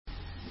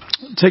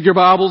Take your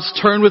Bibles,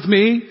 turn with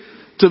me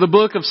to the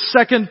book of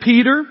 2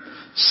 Peter.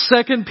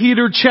 2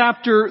 Peter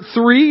chapter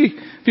 3. If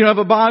you don't have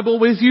a Bible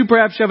with you,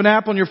 perhaps you have an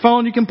app on your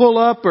phone you can pull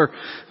up, or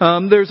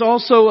there's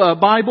also a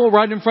Bible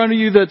right in front of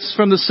you that's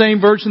from the same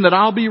version that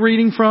I'll be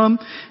reading from.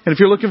 And if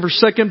you're looking for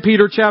 2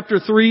 Peter chapter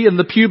 3 in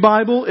the Pew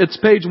Bible, it's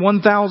page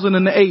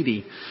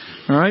 1080.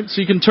 All right, so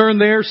you can turn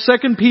there.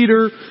 2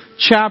 Peter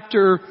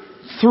chapter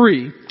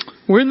 3.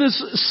 We're in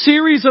this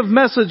series of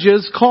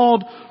messages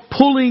called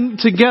Pulling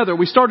Together.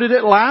 We started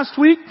it last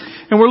week,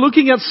 and we're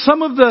looking at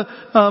some of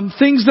the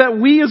things that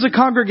we as a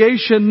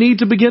congregation need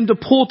to begin to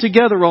pull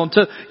together on,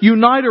 to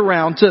unite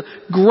around, to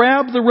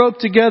grab the rope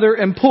together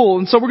and pull.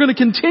 And so we're going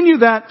to continue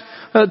that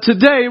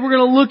today. We're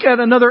going to look at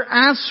another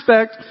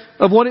aspect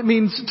of what it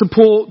means to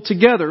pull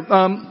together.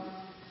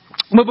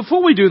 But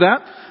before we do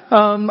that,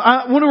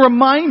 I want to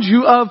remind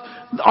you of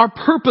our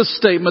purpose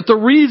statement, the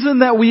reason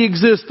that we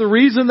exist, the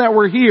reason that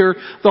we're here,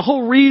 the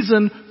whole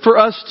reason for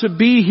us to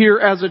be here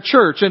as a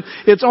church. And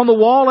it's on the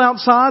wall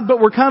outside, but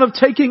we're kind of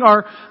taking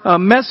our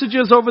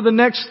messages over the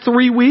next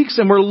 3 weeks,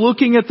 and we're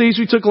looking at these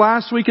we took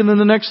last week and then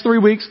the next 3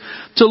 weeks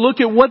to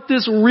look at what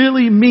this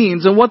really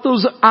means and what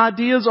those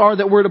ideas are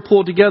that we're to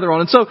pull together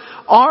on. And so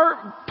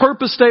our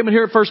purpose statement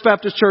here at First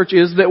Baptist Church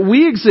is that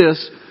we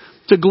exist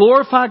to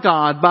glorify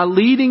God by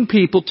leading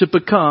people to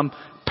become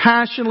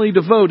passionately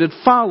devoted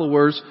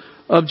followers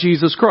of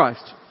Jesus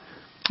Christ.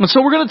 And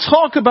so we're going to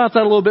talk about that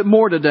a little bit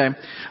more today.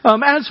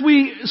 As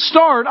we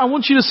start, I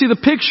want you to see the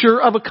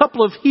picture of a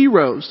couple of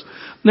heroes.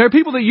 There are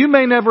people that you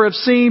may never have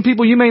seen,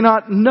 people you may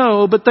not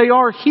know, but they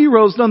are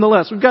heroes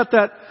nonetheless. We've got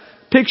that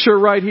picture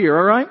right here,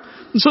 all right?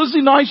 And so this is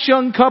a nice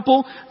young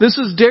couple. This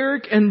is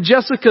Derek and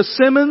Jessica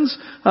Simmons.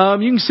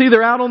 You can see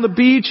they're out on the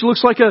beach. It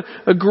looks like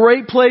a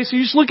great place.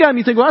 You just look at them and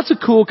you think, well, that's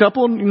a cool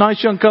couple,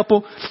 nice young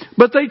couple.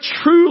 But they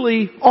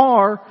truly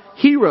are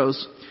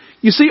heroes.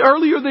 You see,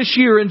 earlier this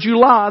year in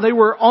July, they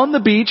were on the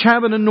beach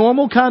having a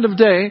normal kind of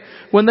day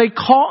when they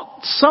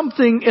caught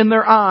something in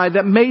their eye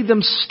that made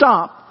them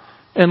stop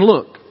and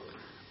look.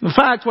 In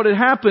fact, what had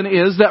happened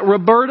is that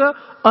Roberta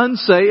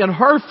Unsay and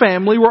her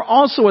family were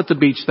also at the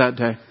beach that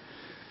day.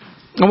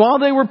 And while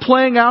they were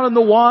playing out in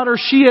the water,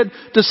 she had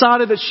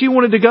decided that she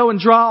wanted to go and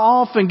dry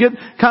off and get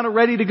kind of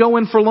ready to go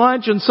in for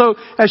lunch. And so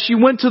as she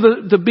went to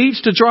the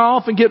beach to dry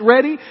off and get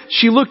ready,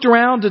 she looked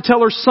around to tell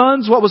her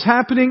sons what was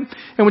happening.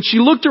 And when she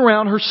looked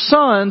around, her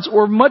sons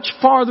were much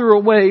farther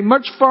away,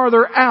 much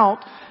farther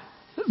out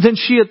than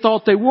she had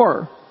thought they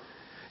were.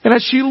 And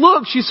as she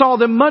looked, she saw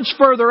them much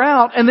further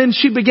out, and then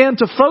she began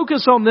to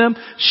focus on them.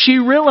 She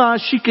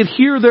realized she could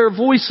hear their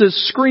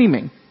voices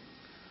screaming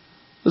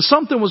that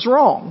something was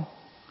wrong.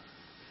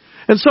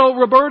 And so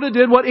Roberta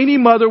did what any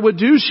mother would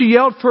do. She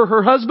yelled for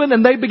her husband,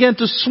 and they began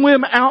to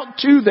swim out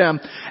to them.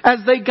 As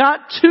they got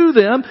to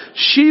them,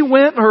 she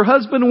went, her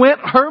husband went,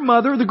 her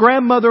mother, the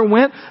grandmother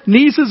went,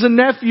 nieces and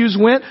nephews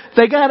went.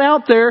 They got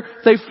out there,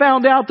 they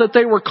found out that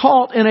they were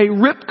caught in a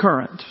rip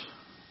current.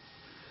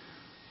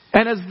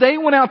 And as they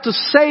went out to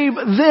save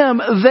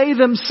them, they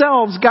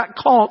themselves got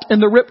caught in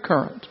the rip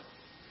current.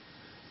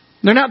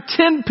 There are now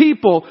 10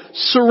 people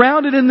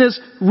surrounded in this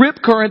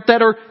rip current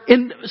that are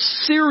in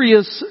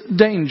serious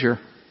danger.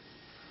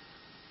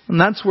 And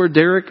that's where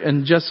Derek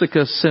and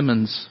Jessica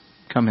Simmons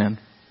come in.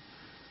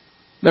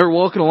 They were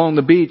walking along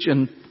the beach,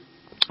 and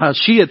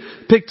she had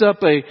picked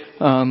up a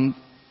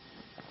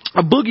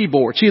boogie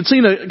board. She had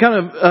seen a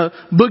kind of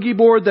boogie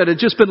board that had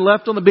just been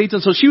left on the beach,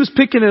 and so she was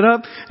picking it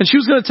up, and she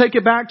was going to take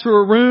it back to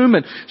her room,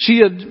 and she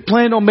had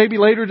planned on maybe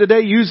later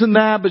today using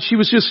that, but she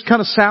was just kind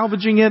of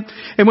salvaging it.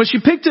 And when she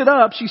picked it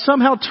up, she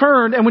somehow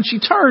turned, and when she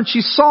turned,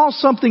 she saw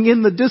something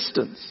in the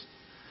distance.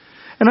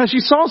 And as she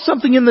saw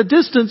something in the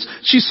distance,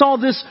 she saw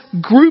this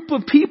group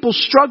of people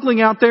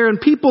struggling out there, and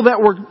people that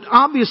were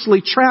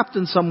obviously trapped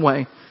in some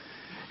way.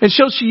 And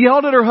so she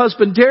yelled at her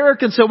husband,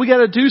 Derek, and said, we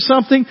got to do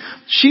something.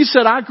 She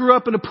said, I grew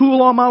up in a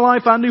pool all my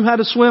life. I knew how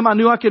to swim. I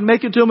knew I could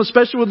make it to him,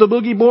 especially with the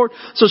boogie board.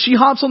 So she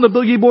hops on the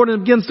boogie board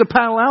and begins to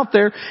paddle out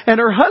there. And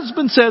her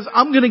husband says,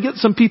 I'm going to get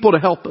some people to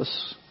help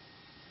us.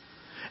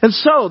 And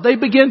so they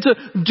begin to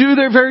do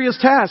their various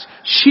tasks.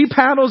 She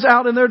paddles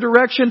out in their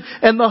direction,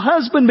 and the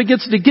husband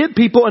begins to get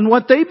people. And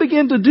what they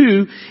begin to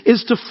do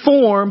is to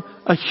form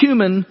a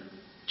human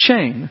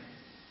chain.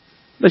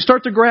 They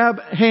start to grab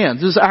hands.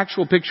 This is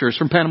actual pictures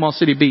from Panama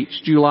City Beach,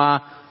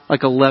 July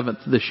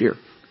 11th this year.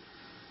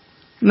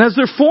 And as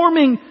they're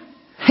forming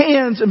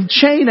hands and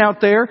chain out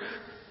there,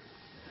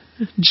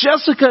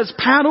 Jessica is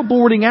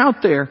paddleboarding out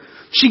there.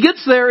 She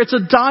gets there. It's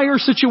a dire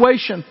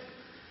situation.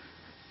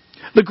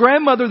 The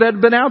grandmother that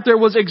had been out there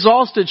was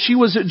exhausted. She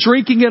was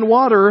drinking in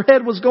water. Her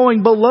head was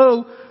going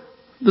below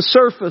the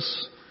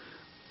surface.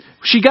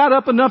 She got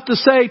up enough to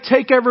say,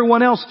 take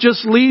everyone else,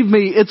 just leave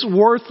me. It's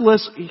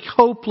worthless,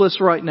 hopeless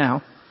right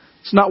now.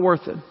 It's not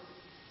worth it.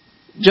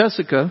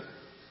 Jessica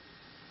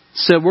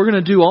said, we're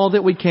going to do all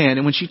that we can.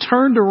 And when she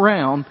turned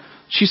around,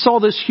 she saw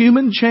this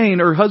human chain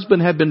her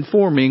husband had been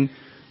forming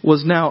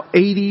was now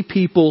 80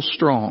 people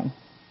strong.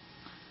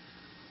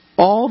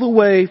 All the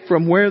way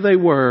from where they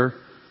were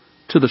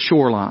to the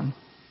shoreline.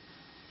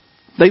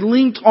 They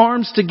linked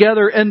arms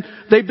together and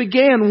they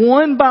began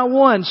one by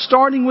one,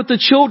 starting with the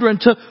children,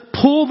 to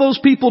pull those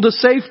people to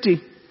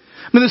safety.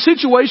 I mean, the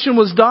situation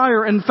was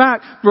dire. In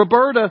fact,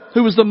 Roberta,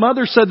 who was the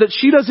mother, said that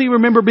she doesn't even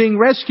remember being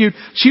rescued.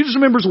 She just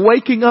remembers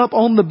waking up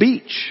on the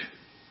beach.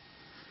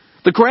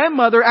 The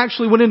grandmother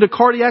actually went into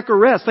cardiac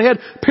arrest. They had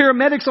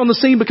paramedics on the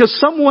scene because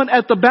someone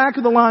at the back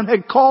of the line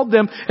had called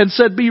them and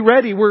said, "Be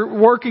ready, we're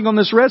working on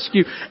this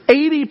rescue."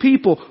 80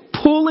 people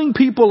pulling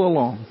people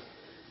along.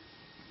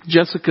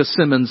 Jessica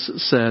Simmons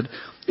said,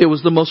 "It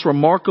was the most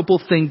remarkable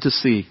thing to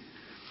see.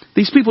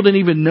 These people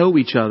didn't even know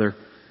each other,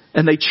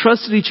 and they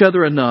trusted each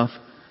other enough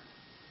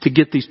to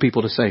get these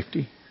people to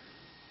safety."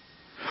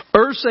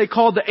 Ursay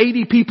called the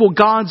 80 people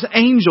God's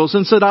angels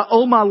and said, "I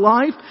owe my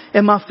life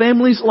and my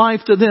family's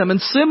life to them."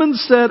 And Simmons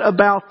said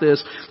about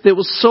this, that it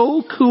was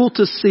so cool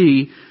to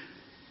see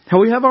how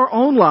we have our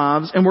own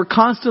lives and we're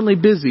constantly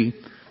busy.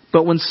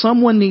 But when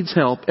someone needs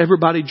help,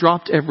 everybody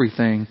dropped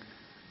everything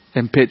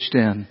and pitched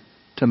in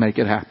to make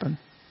it happen.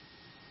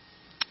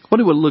 What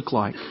it would look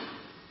like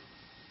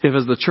if,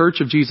 as the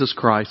Church of Jesus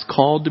Christ,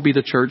 called to be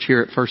the church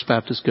here at First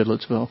Baptist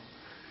Goodlettsville,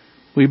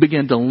 we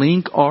begin to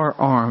link our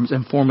arms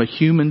and form a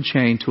human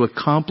chain to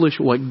accomplish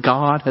what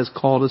God has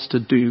called us to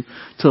do,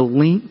 to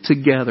link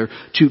together,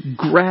 to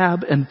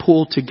grab and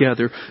pull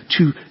together,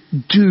 to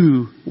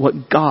do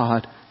what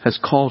God has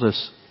called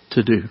us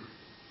to do.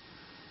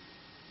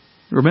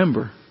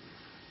 Remember,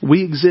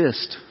 we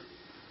exist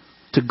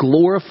to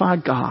glorify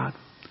God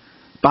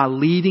by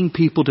leading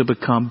people to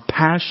become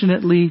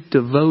passionately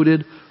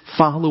devoted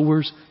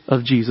followers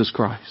of Jesus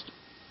Christ.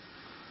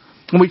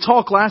 When we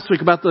talked last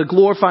week about the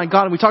glorifying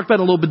God, and we talked about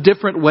it in a little bit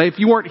different way. If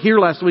you weren't here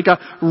last week, I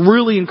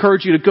really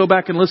encourage you to go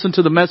back and listen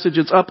to the message.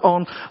 It's up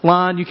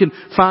online. You can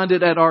find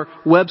it at our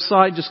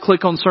website. Just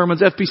click on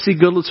sermons,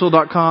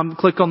 fbcgoodlettsville.com.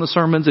 Click on the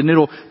sermons, and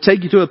it'll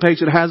take you to a page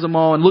that has them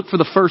all. And look for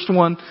the first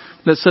one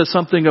that says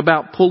something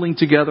about pulling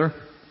together.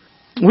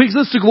 We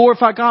exist to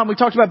glorify God. We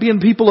talked about being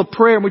people of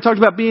prayer. And we talked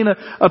about being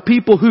a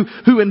people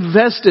who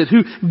invested,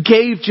 who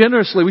gave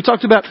generously. We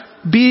talked about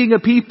being a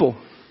people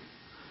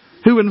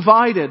who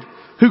invited,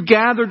 who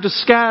gathered to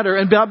scatter,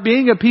 and about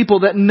being a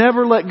people that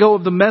never let go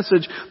of the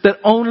message that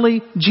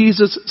only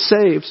Jesus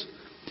saves.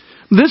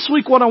 This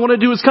week what I want to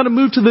do is kind of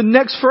move to the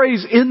next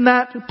phrase in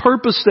that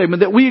purpose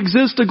statement, that we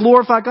exist to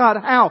glorify God.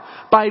 How?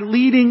 By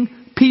leading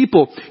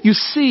people. You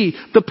see,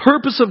 the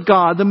purpose of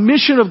God, the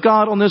mission of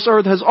God on this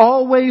earth has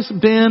always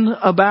been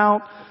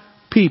about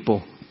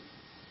people.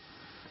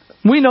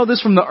 We know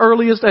this from the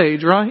earliest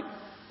age, right?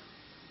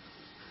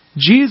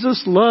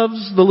 Jesus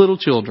loves the little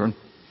children.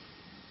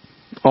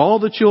 All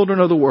the children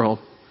of the world.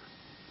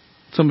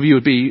 Some of you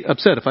would be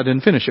upset if I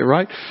didn't finish it,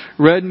 right?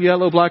 Red and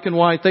yellow, black and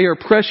white, they are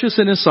precious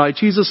in His sight.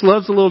 Jesus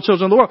loves the little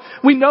children of the world.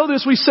 We know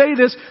this, we say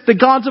this, that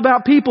God's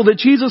about people, that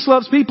Jesus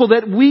loves people,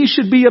 that we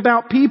should be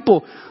about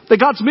people. That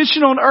God's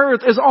mission on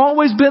earth has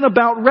always been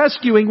about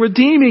rescuing,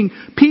 redeeming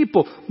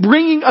people,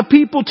 bringing a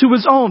people to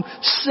His own,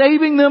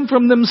 saving them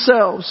from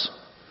themselves.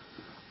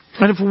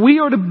 And if we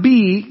are to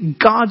be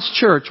God's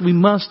church, we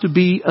must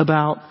be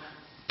about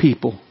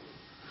people.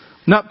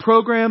 Not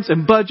programs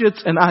and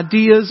budgets and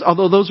ideas,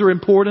 although those are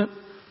important.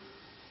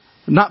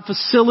 Not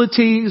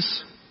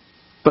facilities,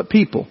 but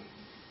people.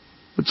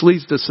 Which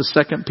leads us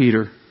to 2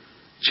 Peter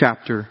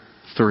chapter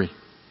 3.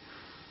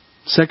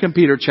 2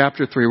 Peter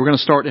chapter 3. We're going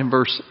to start in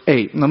verse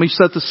 8. And let me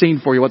set the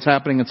scene for you, what's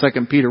happening in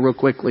 2 Peter real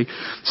quickly.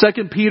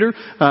 2 Peter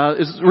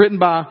is written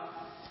by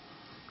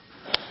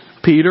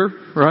Peter,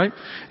 right?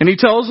 And he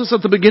tells us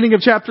at the beginning of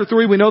chapter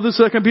 3, we know this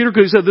 2 Peter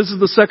because he said, "This is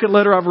the second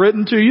letter I've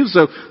written to you."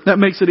 So that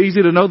makes it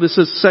easy to know this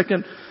is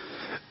 2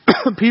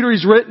 Peter.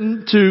 He's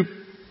written to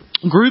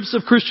groups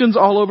of Christians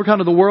all over kind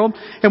of the world.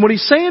 And what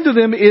he's saying to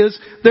them is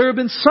there have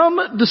been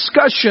some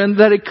discussion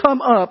that had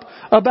come up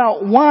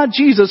about why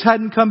Jesus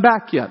hadn't come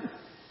back yet.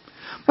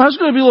 Now, there's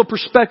going to be a little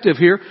perspective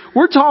here.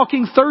 We're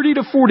talking 30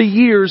 to 40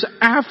 years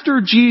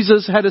after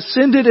Jesus had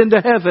ascended into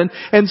heaven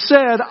and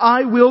said,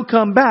 "I will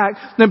come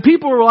back." Then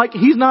people were like,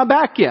 "He's not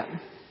back yet."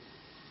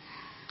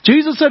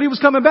 Jesus said He was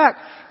coming back.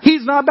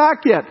 He's not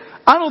back yet.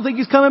 I don't think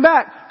He's coming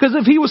back. Because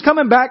if He was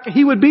coming back,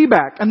 He would be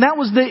back. And that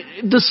was the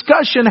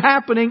discussion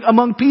happening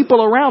among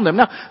people around Him.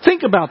 Now,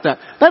 think about that.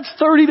 That's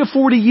 30 to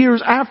 40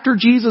 years after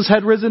Jesus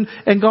had risen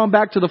and gone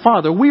back to the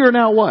Father. We are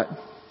now what?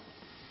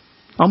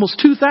 Almost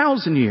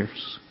 2,000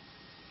 years.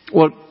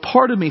 What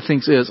part of me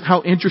thinks is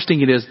how interesting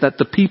it is that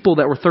the people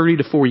that were 30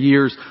 to 40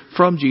 years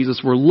from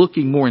Jesus were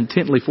looking more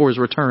intently for His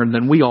return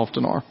than we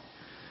often are.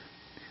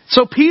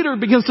 So Peter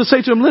begins to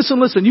say to him,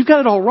 listen, you've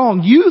got it all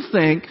wrong. You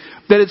think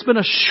that it's been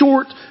a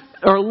short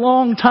or a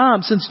long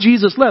time since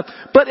Jesus left.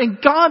 But in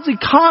God's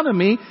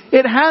economy,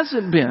 it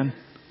hasn't been.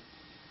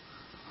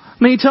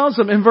 I mean, he tells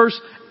them in verse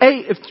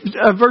 8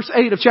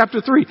 of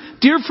chapter 3,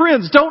 "Dear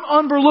friends, don't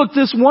overlook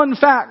this one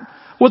fact.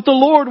 With the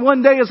Lord,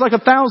 one day is like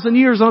 1,000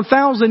 years, and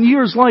 1,000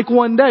 years like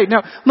one day."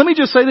 Now, let me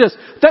just say this.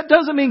 That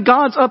doesn't mean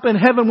God's up in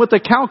heaven with a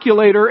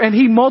calculator and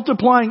He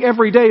multiplying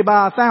every day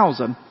by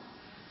 1,000.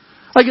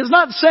 Like, it's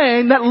not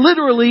saying that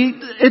literally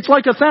it's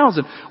like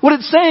 1,000. What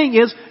it's saying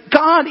is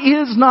God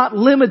is not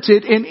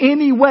limited in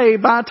any way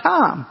by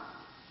time.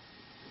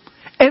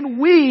 And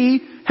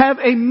we have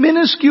a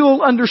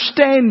minuscule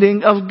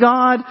understanding of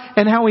God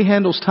and how He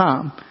handles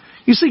time.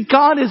 You see,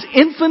 God is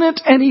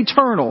infinite and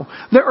eternal.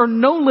 There are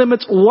no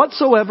limits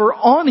whatsoever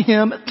on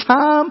Him,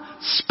 time,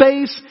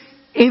 space,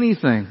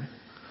 anything.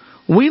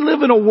 We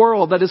live in a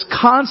world that is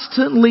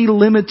constantly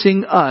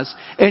limiting us,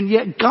 and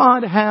yet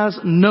God has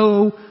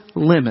no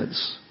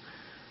limits.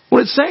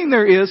 What it's saying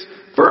there is,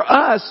 for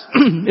us,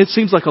 it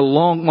seems like a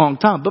long, long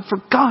time, but for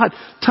God,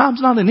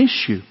 time's not an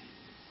issue.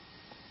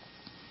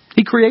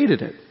 He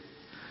created it.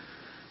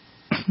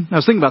 I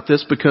was thinking about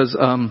this because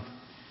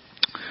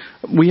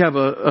we have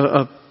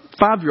a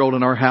 5-year-old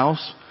in our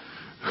house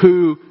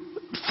who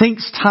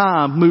thinks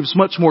time moves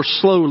much more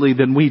slowly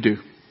than we do.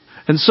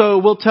 And so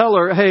we'll tell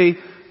her, hey,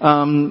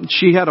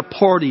 she had a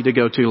party to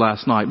go to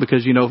last night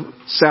because,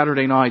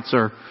 Saturday nights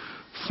are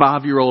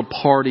 5-year-old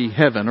party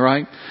heaven,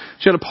 right?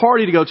 She had a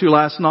party to go to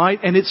last night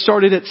and it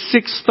started at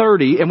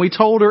 6:30 and we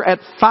told her at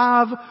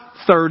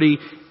 5:30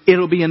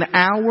 it'll be an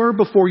hour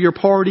before your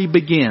party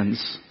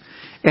begins.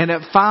 And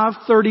at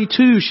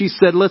 5:32 she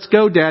said, let's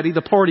go, Daddy,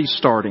 the party's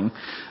starting.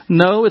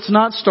 No, it's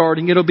not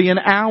starting. It'll be an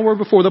hour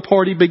before the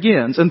party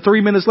begins. And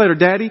 3 minutes later,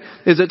 Daddy,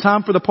 is it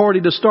time for the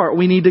party to start?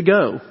 We need to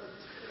go.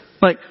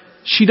 Like,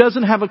 she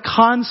doesn't have a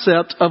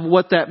concept of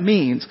what that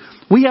means.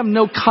 We have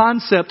no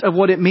concept of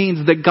what it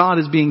means that God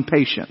is being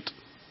patient.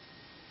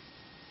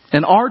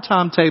 And our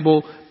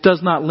timetable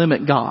does not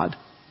limit God.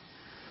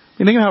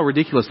 You think of how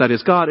ridiculous that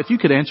is. God, if you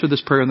could answer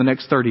this prayer in the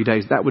next 30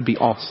 days, that would be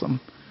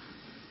awesome.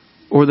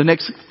 Or the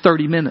next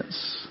 30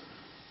 minutes.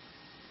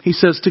 He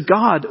says to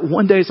God,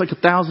 one day is like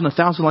 1,000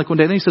 like one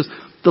day. And he says,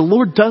 the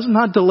Lord does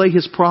not delay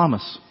His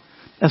promise,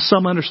 as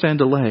some understand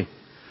delay,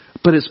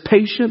 but is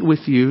patient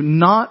with you,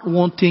 not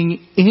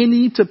wanting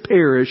any to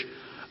perish,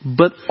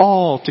 but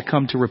all to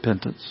come to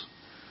repentance.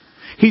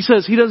 He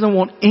says He doesn't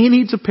want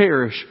any to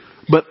perish,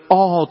 but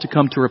all to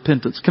come to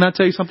repentance. Can I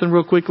tell you something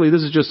real quickly?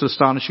 This is just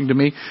astonishing to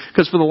me,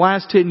 because for the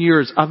last 10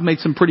 years, I've made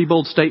some pretty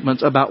bold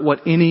statements about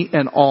what any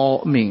and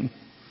all mean.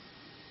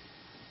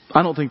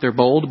 I don't think they're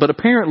bold, but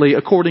apparently,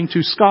 according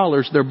to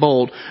scholars, they're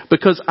bold,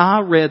 because I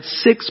read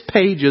 6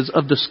 pages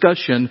of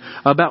discussion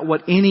about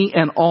what any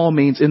and all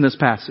means in this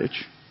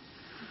passage.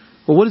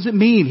 Well, what does it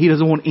mean He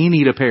doesn't want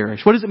any to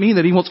perish? What does it mean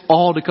that He wants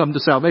all to come to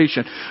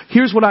salvation?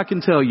 Here's what I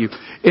can tell you.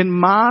 In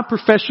my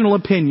professional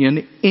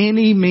opinion,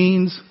 any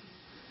means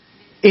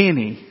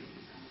any.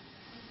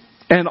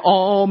 And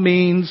all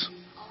means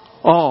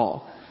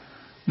all.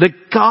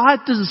 That God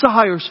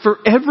desires for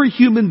every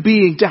human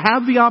being to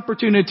have the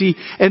opportunity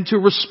and to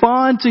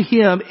respond to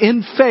Him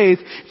in faith,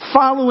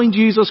 following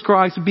Jesus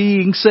Christ,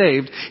 being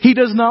saved. He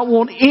does not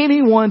want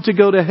anyone to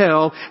go to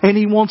hell, and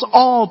He wants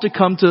all to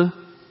come to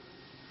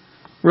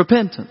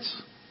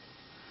repentance.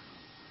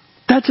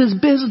 That's His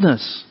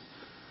business.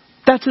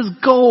 That's His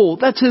goal.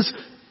 That's His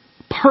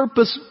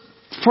purpose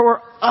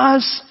for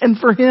us and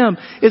for Him,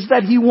 is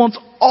that He wants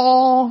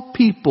all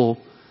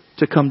people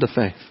to come to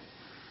faith.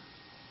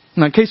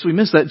 Now, in case we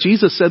missed that,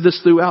 Jesus said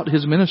this throughout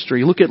His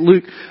ministry. Look at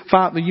Luke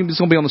 5. It's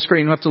going to be on the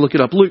screen. You have to look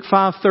it up. Luke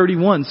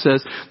 5:31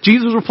 says,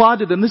 Jesus replied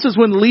to them, this is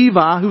when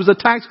Levi, who was a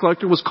tax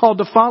collector, was called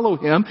to follow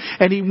Him.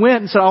 And he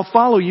went and said, I'll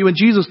follow you. And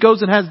Jesus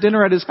goes and has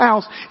dinner at His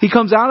house. He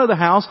comes out of the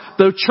house.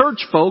 The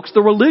church folks,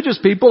 the religious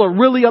people, are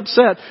really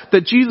upset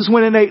that Jesus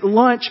went and ate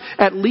lunch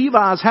at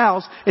Levi's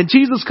house. And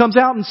Jesus comes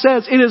out and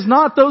says, it is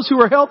not those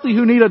who are healthy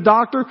who need a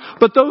doctor,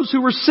 but those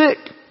who are sick.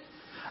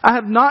 I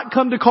have not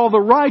come to call the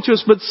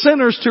righteous, but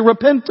sinners to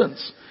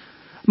repentance.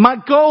 My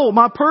goal,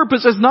 my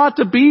purpose is not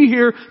to be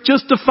here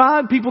just to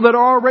find people that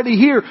are already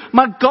here.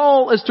 My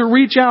goal is to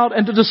reach out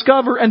and to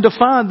discover and to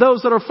find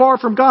those that are far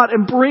from God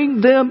and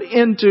bring them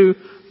into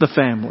the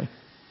family.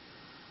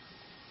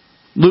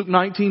 Luke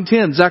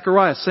 19:10,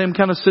 Zacchaeus, same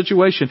kind of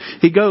situation.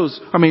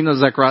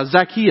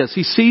 Zacchaeus.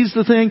 He sees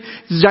the thing.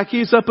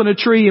 Zacchaeus up in a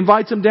tree,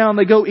 invites him down.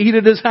 They go eat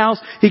at his house.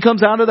 He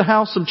comes out of the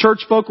house. Some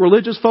church folk,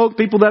 religious folk,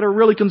 people that are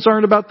really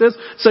concerned about this,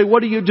 say,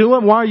 what are you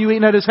doing? Why are you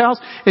eating at his house?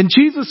 And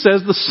Jesus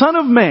says, the Son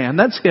of Man,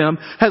 that's Him,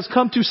 has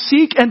come to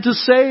seek and to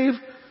save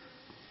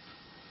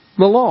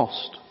the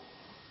lost.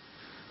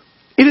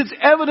 It is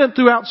evident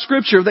throughout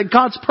Scripture that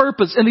God's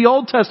purpose in the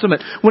Old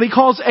Testament, when He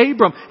calls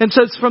Abram and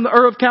says, from the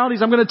Ur of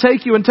Chaldees, I'm going to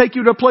take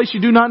you to a place you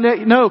do not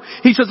know.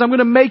 He says, I'm going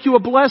to make you a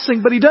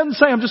blessing. But He doesn't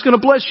say, I'm just going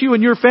to bless you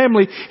and your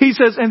family. He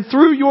says, and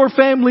through your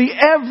family,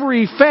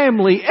 every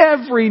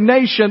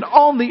nation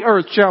on the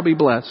earth shall be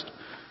blessed.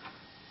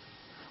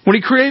 When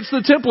He creates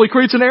the temple, He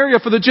creates an area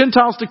for the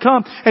Gentiles to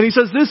come. And He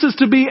says this is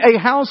to be a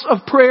house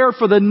of prayer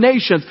for the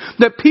nations.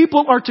 That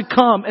people are to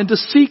come and to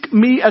seek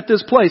Me at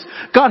this place.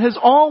 God has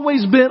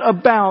always been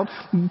about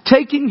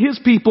taking His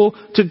people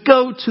to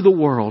go to the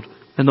world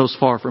and those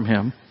far from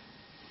Him.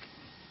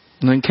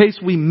 And in case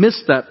we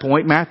missed that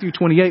point, Matthew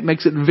 28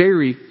 makes it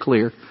very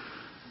clear.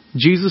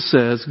 Jesus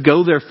says,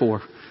 go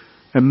therefore,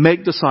 and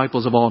make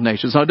disciples of all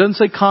nations. Now, it doesn't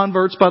say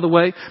converts, by the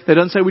way. It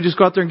doesn't say we just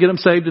go out there and get them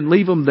saved and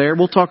leave them there.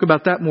 We'll talk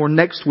about that more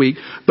next week.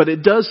 But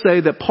it does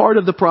say that part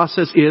of the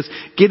process is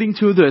getting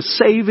to the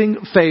saving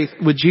faith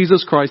with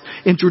Jesus Christ,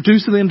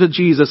 introducing them to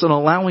Jesus and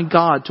allowing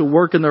God to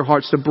work in their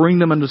hearts to bring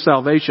them into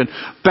salvation,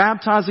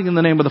 baptizing in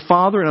the name of the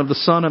Father and of the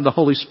Son and the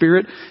Holy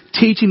Spirit,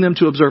 teaching them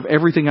to observe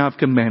everything I've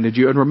commanded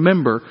you. And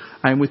remember,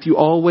 I am with you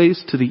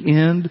always to the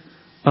end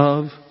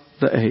of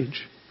the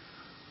age.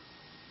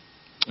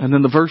 And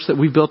then the verse that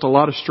we've built a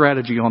lot of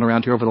strategy on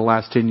around here over the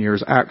last 10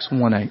 years, Acts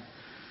 1:8.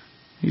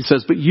 He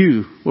says, but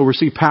you will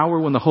receive power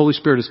when the Holy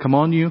Spirit has come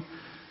on you,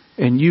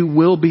 and you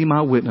will be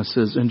my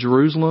witnesses in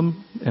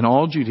Jerusalem and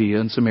all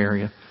Judea and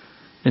Samaria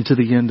and to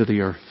the end of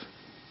the earth.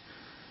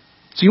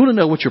 So you want to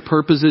know what your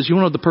purpose is? You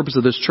want to know what the purpose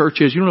of this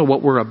church is? You want to know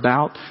what we're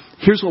about?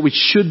 Here's what we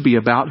should be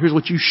about. Here's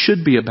what you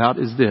should be about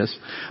is this.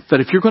 That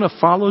if you're going to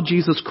follow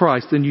Jesus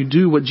Christ, then you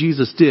do what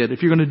Jesus did.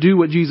 If you're going to do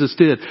what Jesus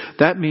did,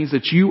 that means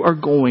that you are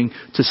going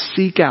to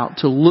seek out,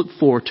 to look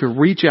for, to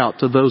reach out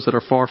to those that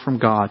are far from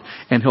God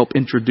and help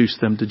introduce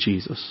them to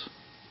Jesus.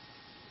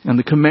 And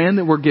the command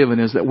that we're given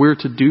is that we're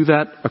to do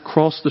that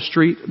across the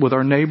street with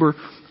our neighbor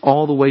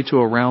all the way to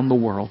around the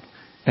world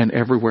and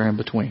everywhere in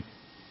between.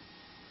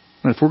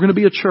 And if we're going to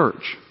be a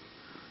church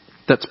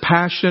that's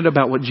passionate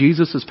about what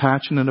Jesus is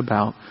passionate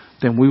about,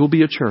 then we will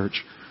be a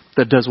church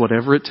that does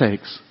whatever it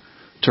takes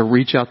to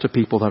reach out to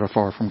people that are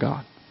far from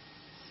God.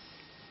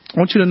 I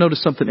want you to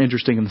notice something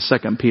interesting in the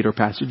 2 Peter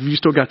passage. If you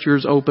still got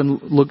yours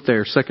open, look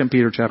there, 2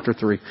 Peter chapter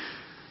 3.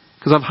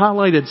 Because I've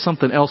highlighted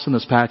something else in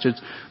this passage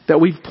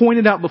that we've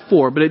pointed out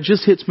before, but it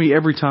just hits me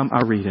every time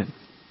I read it.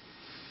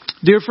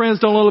 Dear friends,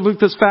 don't overlook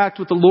this fact.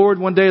 With the Lord,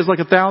 one day is like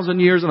 1,000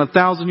 years, and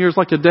 1,000 years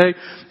like a day.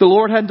 The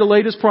Lord hadn't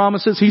delayed His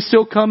promises. He's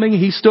still coming.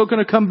 He's still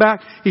going to come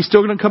back. He's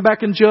still going to come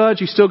back and judge.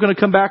 He's still going to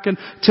come back and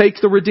take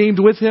the redeemed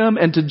with Him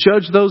and to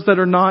judge those that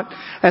are not,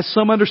 as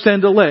some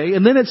understand delay.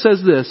 And then it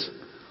says this,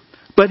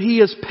 but He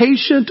is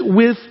patient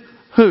with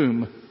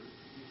whom?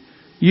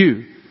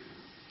 You.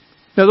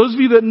 Now, those of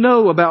you that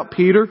know about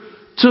Peter,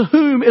 to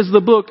whom is the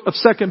book of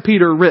 2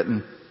 Peter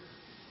written?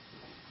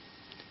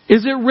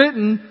 Is it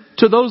written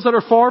to those that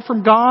are far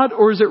from God,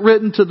 or is it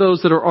written to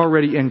those that are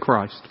already in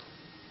Christ?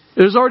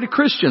 There's already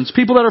Christians,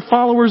 people that are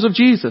followers of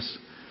Jesus.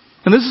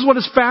 And this is what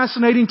is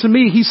fascinating to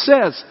me. He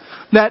says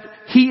that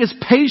He is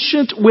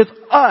patient with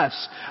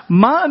us.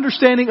 My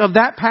understanding of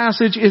that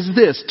passage is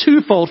this,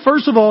 twofold.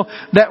 First of all,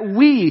 that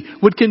we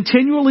would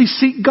continually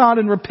seek God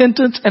in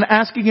repentance and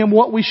asking Him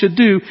what we should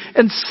do.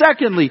 And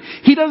secondly,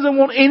 He doesn't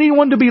want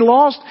anyone to be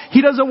lost.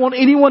 He doesn't want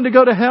anyone to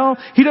go to hell.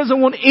 He doesn't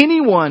want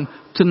anyone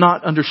to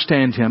not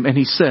understand Him. And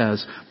He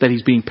says that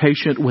He's being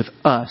patient with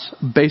us,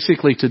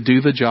 basically to do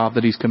the job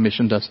that He's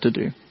commissioned us to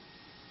do.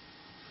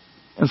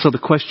 And so the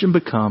question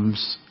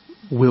becomes,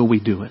 will we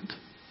do it?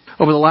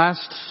 Over the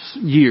last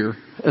year,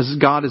 as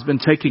God has been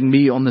taking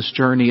me on this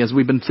journey, as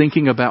we've been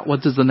thinking about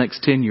what does the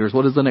next 10 years,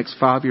 what does the next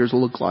 5 years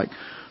look like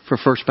for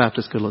First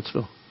Baptist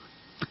Goodlettsville?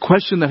 The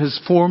question that has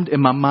formed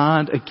in my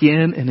mind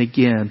again and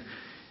again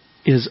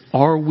is,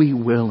 are we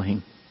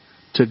willing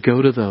to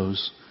go to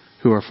those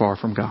who are far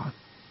from God?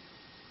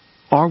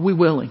 Are we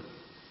willing?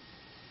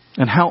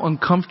 And how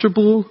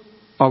uncomfortable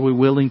are we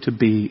willing to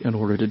be in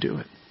order to do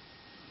it?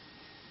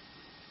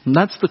 And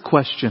that's the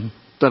question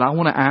that I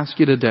want to ask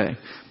you today.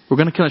 We're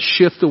going to kind of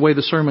shift the way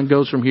the sermon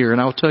goes from here,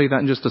 and I'll tell you that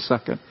in just a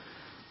second.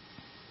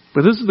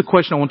 But this is the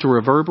question I want to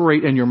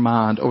reverberate in your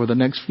mind over the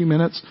next few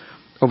minutes,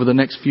 over the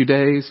next few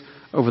days,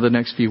 over the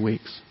next few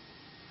weeks.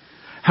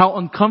 How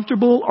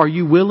uncomfortable are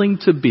you willing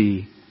to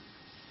be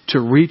to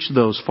reach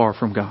those far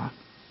from God?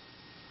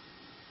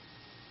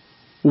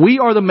 We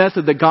are the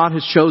method that God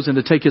has chosen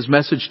to take His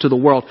message to the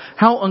world.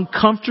 How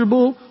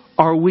uncomfortable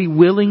are we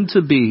willing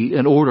to be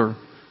in order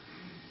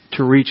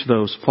to reach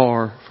those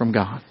far from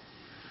God?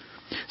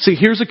 See,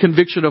 here's a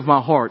conviction of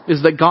my heart,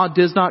 is that God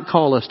does not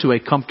call us to a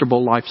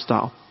comfortable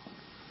lifestyle.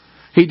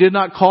 He did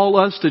not call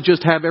us to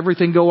just have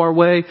everything go our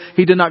way.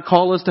 He did not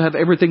call us to have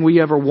everything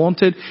we ever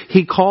wanted.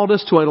 He called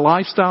us to a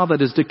lifestyle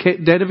that is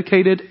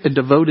dedicated and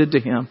devoted to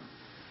Him.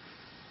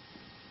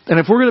 And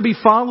if we're going to be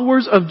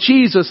followers of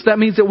Jesus, that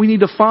means that we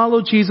need to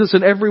follow Jesus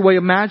in every way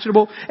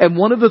imaginable. And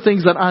one of the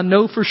things that I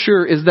know for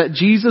sure is that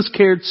Jesus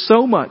cared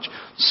so much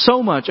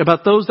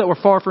about those that were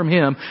far from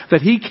Him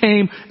that He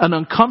came, and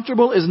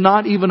uncomfortable is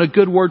not even a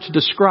good word to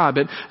describe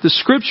it. The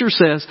Scripture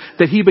says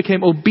that He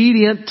became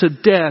obedient to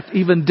death,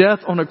 even death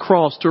on a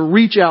cross, to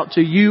reach out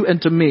to you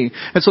and to me.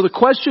 And so the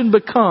question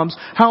becomes,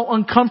 how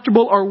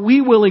uncomfortable are we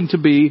willing to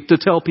be to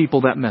tell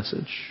people that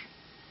message?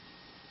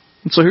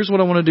 And so here's what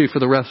I want to do for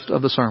the rest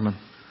of the sermon.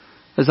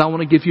 Is I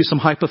want to give you some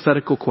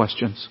hypothetical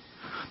questions.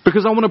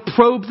 Because I want to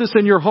probe this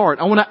in your heart.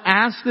 I want to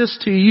ask this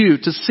to you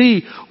to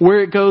see where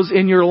it goes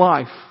in your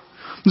life.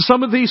 And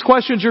some of these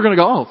questions you're going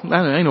to go, oh,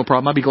 that ain't no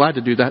problem. I'd be glad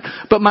to do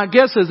that. But my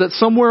guess is that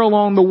somewhere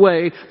along the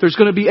way, there's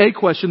going to be a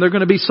question. There are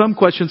going to be some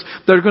questions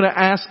that are going to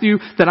ask you,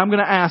 that I'm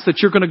going to ask, that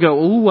you're going to go,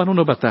 oh, I don't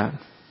know about that.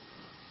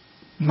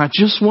 And I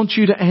just want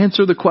you to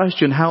answer the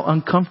question, how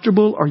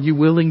uncomfortable are you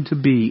willing to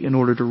be in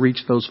order to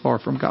reach those far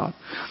from God?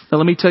 Now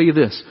let me tell you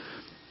this.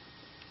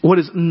 What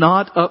is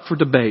not up for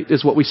debate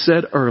is what we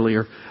said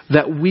earlier,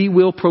 that we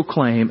will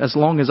proclaim, as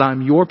long as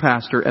I'm your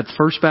pastor at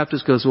First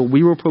Baptist Gospel,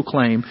 we will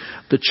proclaim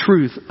the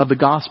truth of the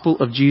gospel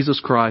of Jesus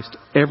Christ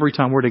every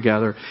time we're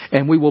together.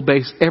 And we will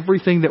base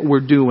everything that we're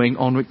doing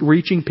on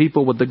reaching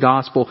people with the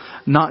gospel,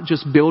 not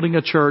just building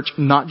a church,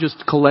 not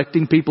just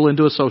collecting people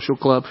into a social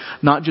club,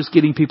 not just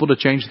getting people to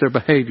change their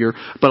behavior,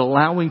 but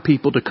allowing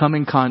people to come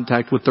in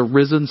contact with the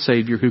risen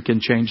Savior who can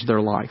change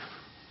their life.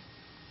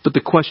 But the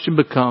question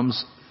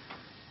becomes,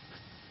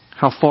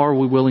 how far are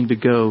we willing to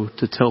go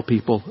to tell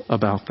people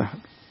about that?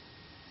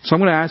 So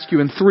I'm going to ask you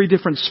in 3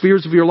 different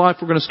spheres of your life.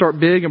 We're going to start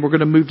big and we're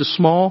going to move to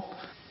small.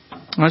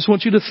 And I just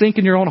want you to think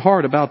in your own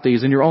heart about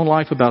these, in your own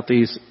life about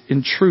these,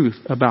 in truth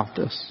about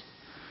this.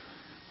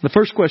 The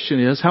first question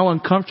is, how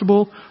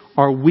uncomfortable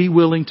are we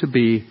willing to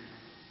be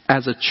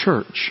as a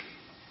church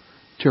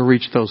to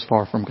reach those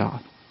far from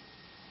God?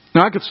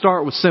 Now I could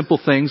start with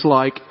simple things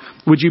like,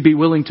 would you be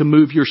willing to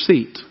move your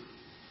seat?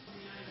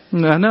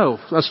 I know.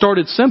 I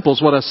started simple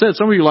is what I said.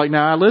 Some of you are like,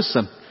 now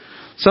listen.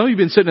 Some of you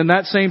have been sitting in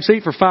that same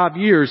seat for 5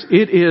 years.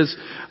 It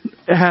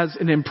has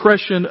an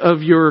impression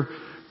of your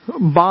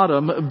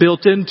bottom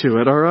built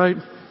into it, all right?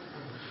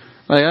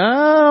 Like,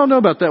 I don't know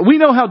about that. We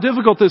know how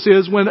difficult this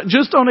is when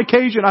just on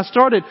occasion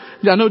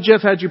I know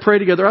Jeff had you pray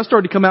together. I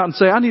started to come out and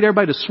say, I need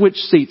everybody to switch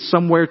seats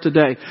somewhere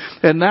today.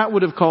 And that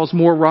would have caused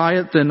more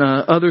riot than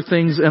other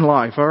things in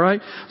life, all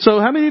right? So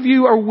how many of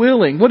you are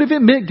willing? What if it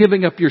meant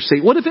giving up your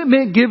seat? What if it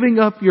meant giving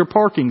up your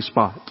parking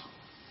spot?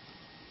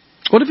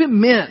 What if it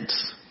meant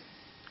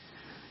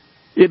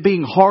it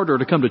being harder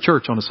to come to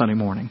church on a Sunday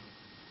morning?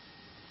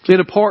 So you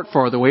had to park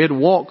farther away. You had to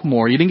walk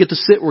more. You didn't get to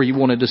sit where you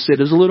wanted to sit.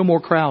 It was a little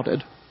more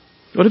crowded.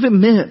 What if it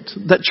meant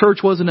that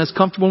church wasn't as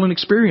comfortable an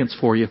experience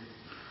for you?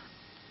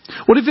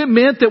 What if it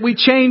meant that we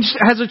changed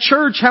as a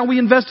church how we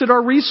invested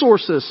our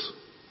resources?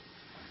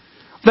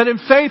 That in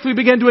faith we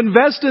began to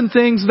invest in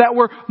things that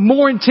were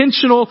more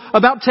intentional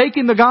about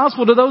taking the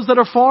gospel to those that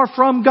are far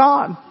from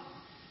God.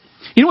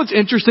 You know what's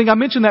interesting? I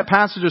mentioned that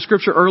passage of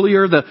Scripture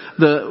earlier.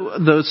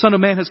 The Son of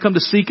Man has come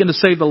to seek and to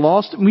save the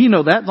lost. We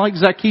know that, like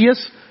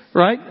Zacchaeus,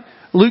 right?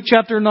 Luke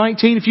chapter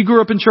 19. If you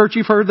grew up in church,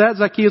 you've heard that.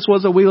 Zacchaeus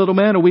was a wee little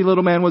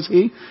man was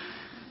he.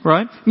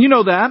 Right? You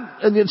know that.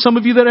 And some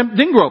of you that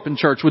didn't grow up in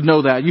church would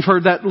know that. You've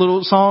heard that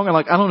little song, and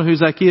like, I don't know who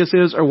Zacchaeus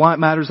is or why it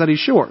matters that he's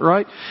short,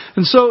 right?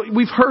 And so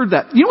we've heard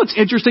that. You know what's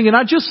interesting? And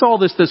I just saw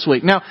this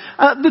week. Now,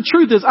 the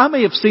truth is, I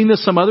may have seen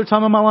this some other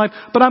time in my life,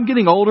 but I'm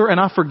getting older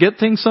and I forget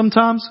things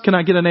sometimes. Can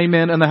I get an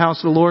amen in the house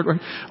of the Lord?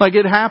 Like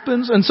it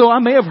happens. And so I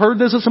may have heard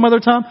this at some other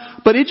time,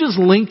 but it just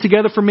linked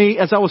together for me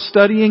as I was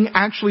studying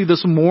actually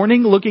this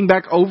morning, looking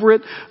back over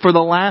it for the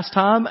last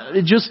time.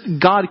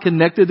 God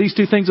connected these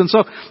two things. And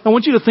so I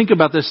want you to think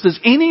about this.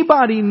 Does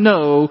anybody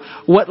know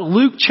what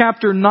Luke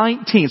chapter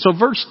 19, so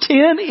verse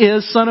 10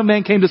 is Son of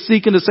Man came to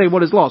seek and to save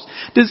what is lost.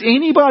 Does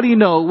anybody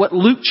know what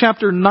Luke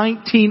chapter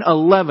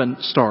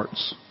 19:11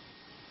 starts?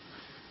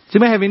 Does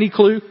anybody have any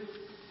clue?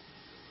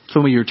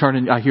 Some of you are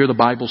turning, I hear the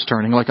Bible's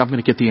turning, like I'm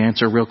going to get the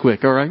answer real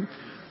quick, alright?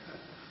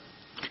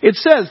 It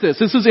says this.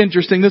 This is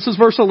interesting. This is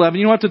verse 11.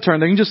 You don't have to turn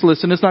there. You can just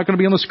listen. It's not going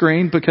to be on the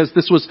screen because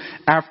this was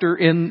after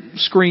in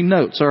screen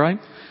notes, alright?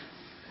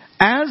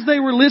 As they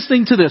were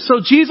listening to this,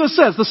 so Jesus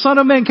says, the Son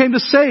of Man came to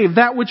save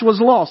that which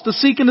was lost, to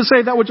seek and to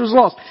save that which was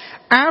lost.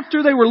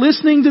 After they were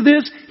listening to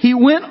this, He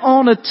went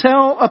on to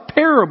tell a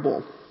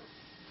parable.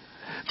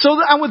 So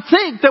I would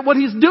think that what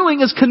He's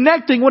doing is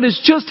connecting what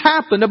has just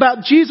happened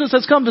about Jesus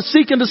has come to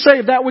seek and to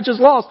save that which is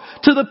lost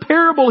to the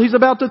parable He's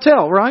about to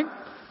tell, right?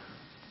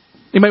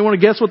 Anybody want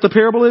to guess what the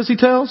parable is He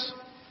tells?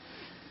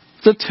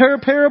 The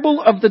parable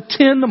of the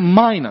 10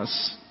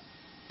 minas.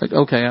 Like,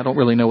 okay, I don't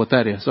really know what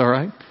that is,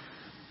 alright?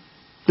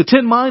 The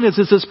 10 minas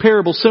is this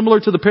parable similar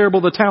to the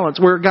parable of the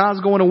talents where God's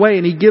going away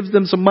and He gives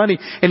them some money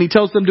and He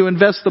tells them to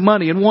invest the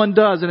money, and one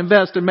does and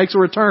invests and makes a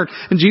return.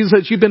 And Jesus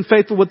says, you've been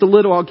faithful with the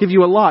little, I'll give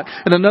you a lot.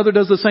 And another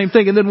does the same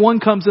thing. And then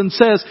one comes and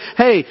says,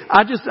 hey,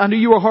 I knew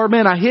you were a hard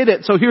man. I hid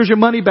it. So here's your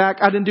money back.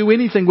 I didn't do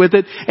anything with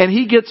it. And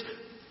he gets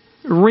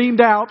reamed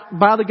out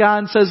by the guy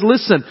and says,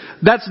 listen,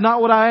 that's not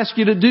what I asked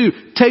you to do.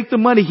 Take the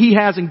money he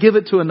has and give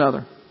it to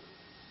another.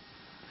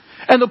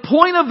 And the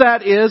point of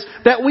that is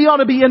that we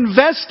ought to be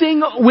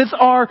investing with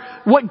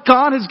what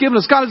God has given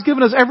us. God has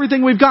given us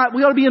everything we've got.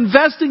 We ought to be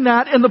investing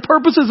that in the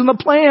purposes and the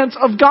plans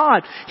of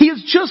God. He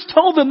has just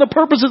told them the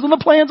purposes and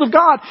the plans of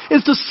God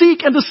is to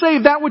seek and to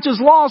save that which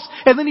is lost.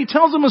 And then He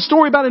tells them a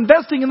story about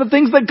investing in the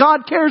things that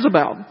God cares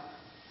about.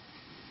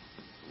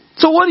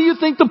 So what do you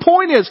think the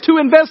point is? To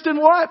invest in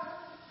what?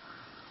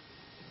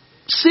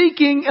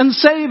 Seeking and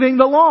saving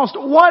the lost.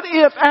 What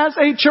if, as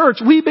a church,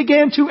 we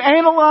began to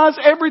analyze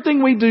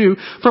everything we do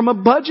from a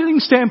budgeting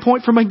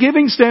standpoint, from a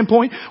giving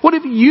standpoint? What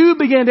if you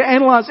began to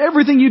analyze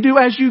everything you do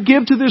as you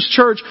give to this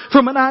church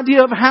from an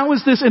idea of how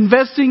is this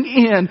investing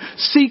in,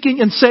 seeking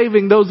and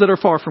saving those that are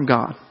far from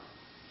God?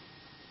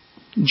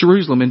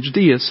 Jerusalem and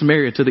Judea,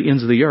 Samaria, to the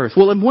ends of the earth.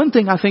 Well, and one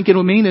thing I think it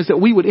will mean is that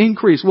we would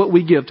increase what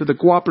we give to the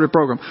cooperative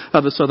program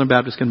of the Southern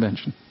Baptist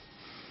Convention.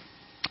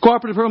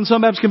 Cooperative Program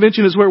Southern Baptist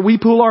Convention is where we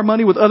pool our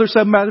money with other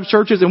Southern Baptist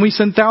churches and we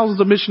send thousands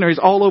of missionaries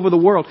all over the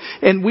world.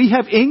 And we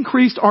have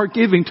increased our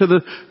giving to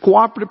the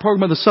Cooperative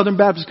Program of the Southern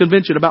Baptist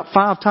Convention about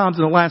 5 times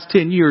in the last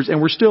 10 years,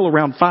 and we're still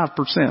around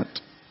 5%.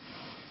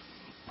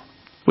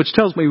 Which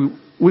tells me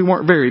we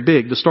weren't very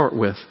big to start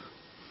with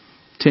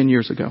 10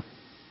 years ago.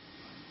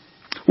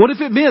 What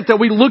if it meant that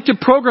we looked at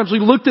programs, we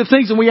looked at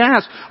things and we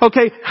asked,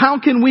 okay, how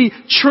can we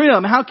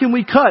trim? How can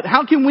we cut?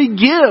 How can we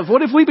give?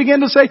 What if we began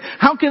to say,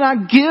 how can I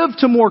give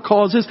to more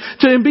causes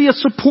to be a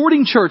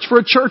supporting church for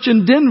a church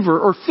in Denver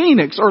or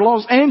Phoenix or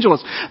Los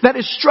Angeles that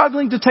is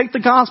struggling to take the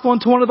gospel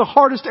into one of the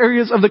hardest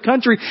areas of the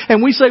country?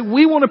 And we say,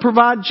 we want to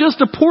provide just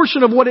a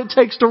portion of what it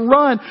takes to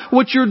run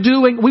what you're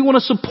doing. We want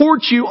to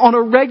support you on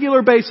a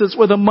regular basis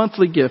with a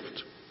monthly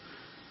gift.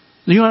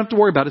 You don't have to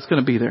worry about it. It's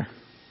going to be there.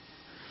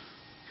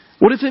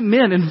 What if it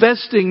meant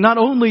investing not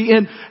only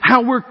in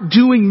how we're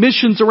doing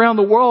missions around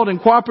the world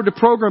and cooperative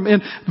program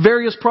in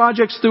various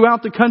projects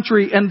throughout the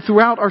country and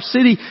throughout our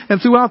city and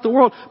throughout the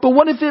world, but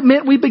what if it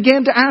meant we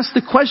began to ask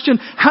the question,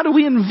 how do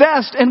we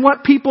invest in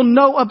what people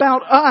know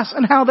about us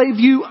and how they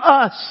view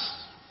us?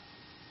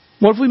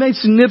 What if we made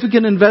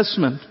significant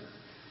investment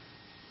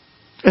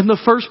in the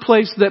first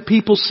place that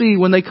people see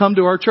when they come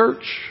to our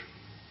church?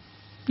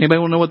 Anybody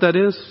want to know what that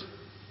is?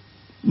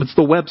 It's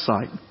the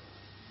website.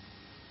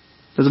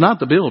 It's not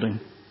the building.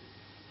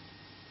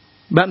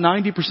 About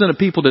 90% of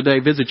people today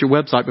visit your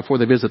website before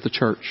they visit the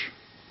church.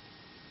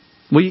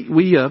 We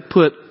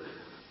put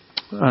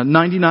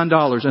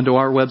 $99 into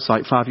our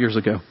website 5 years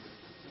ago.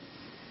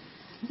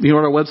 You know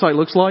what our website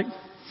looks like?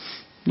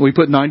 We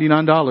put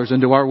 $99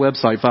 into our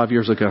website 5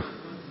 years ago.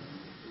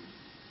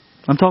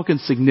 I'm talking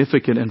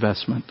significant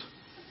investment.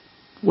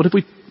 What if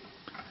we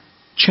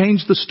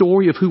change the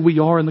story of who we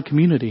are in the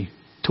community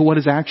to what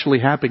is actually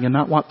happening and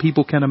not what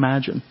people can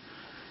imagine?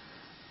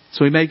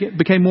 So we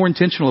became more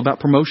intentional about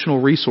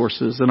promotional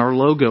resources and our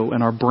logo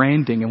and our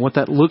branding and what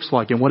that looks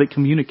like and what it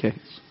communicates.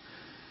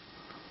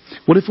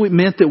 What if it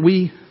meant that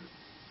we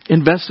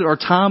invested our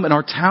time and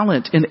our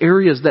talent in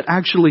areas that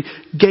actually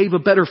gave a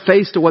better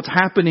face to what's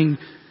happening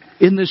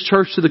in this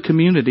church to the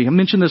community? I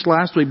mentioned this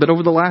last week, but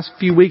over the last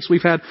few weeks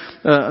we've had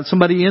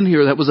somebody in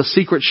here that was a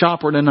secret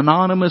shopper and an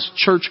anonymous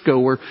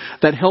churchgoer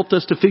that helped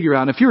us to figure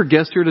out. And if you're a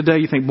guest here today,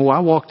 you think, boy, I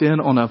walked in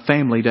on a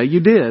family day.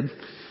 You did.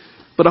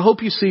 But I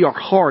hope you see our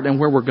heart and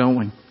where we're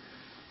going.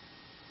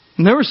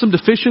 And there are some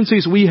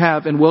deficiencies we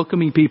have in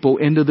welcoming people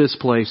into this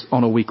place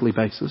on a weekly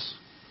basis.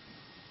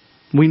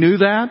 We knew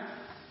that,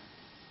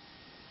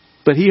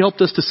 but he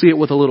helped us to see it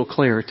with a little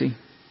clarity.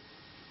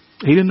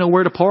 He didn't know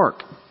where to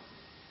park.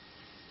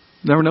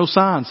 There were no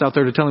signs out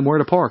there to tell him where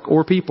to park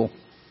or people.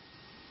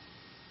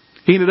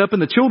 He ended up in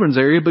the children's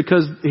area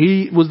because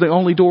he was the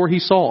only door he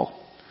saw.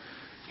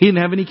 He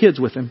didn't have any kids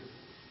with him.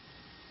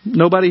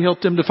 Nobody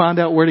helped him to find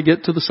out where to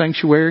get to the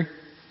sanctuary.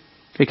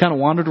 He kind of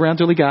wandered around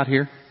till he got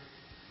here.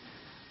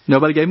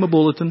 Nobody gave him a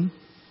bulletin.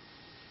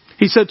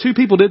 He said 2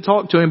 people did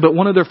talk to him, but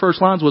one of their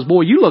first lines was,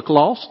 boy, you look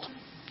lost.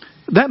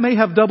 That may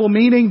have double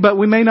meaning, but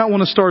we may not want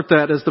to start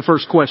that as the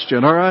first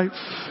question, all right?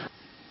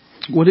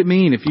 What would it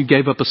mean if you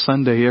gave up a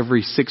Sunday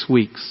every 6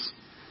 weeks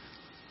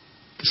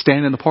to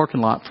stand in the parking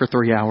lot for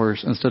 3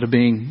 hours instead of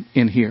being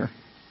in here?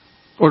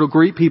 Or to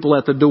greet people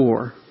at the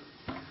door?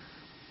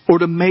 Or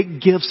to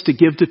make gifts to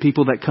give to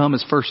people that come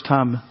as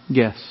first-time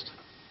guests?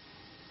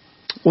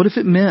 What if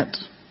it meant,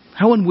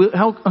 how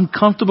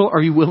uncomfortable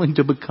are you willing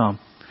to become?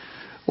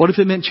 What if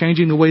it meant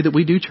changing the way that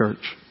we do church?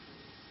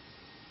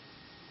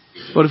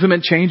 What if it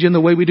meant changing the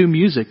way we do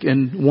music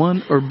in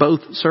one or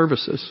both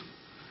services?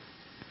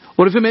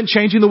 What if it meant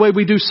changing the way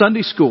we do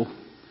Sunday school?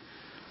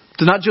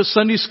 To not just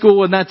Sunday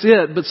school and that's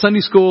it, but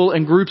Sunday school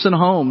in groups and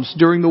homes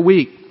during the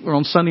week or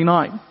on Sunday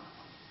night?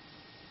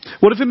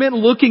 What if it meant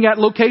looking at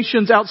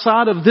locations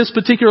outside of this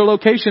particular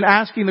location,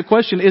 asking the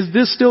question, is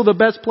this still the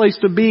best place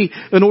to be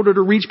in order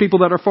to reach people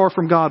that are far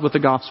from God with the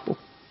gospel?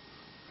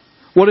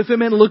 What if it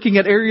meant looking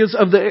at areas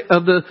of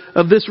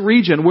this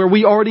region where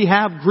we already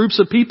have groups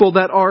of people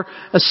that are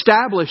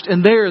established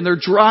and they're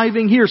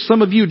driving here,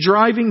 some of you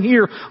driving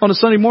here on a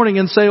Sunday morning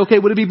and say, okay,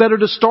 would it be better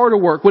to start a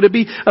work? Would it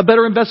be a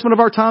better investment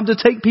of our time to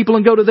take people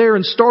and go to there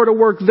and start a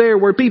work there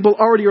where people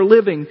already are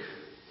living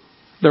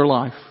their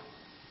life?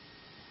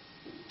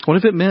 What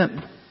if it meant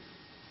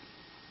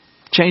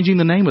changing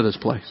the name of this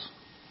place?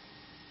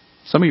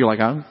 Some of you are like,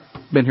 I've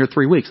been here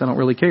 3 weeks. I don't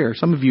really care.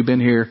 Some of you have been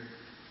here,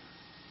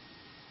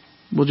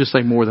 we'll just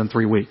say more than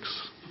 3 weeks.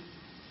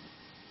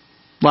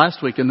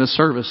 Last week in this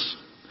service,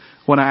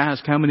 when I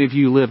asked how many of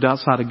you lived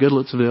outside of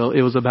Goodlettsville,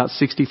 it was about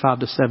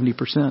 65 to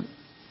 70%.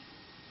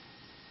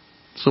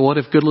 So what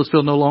if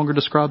Goodlettsville no longer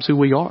describes who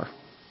we are?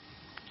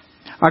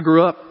 I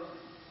grew up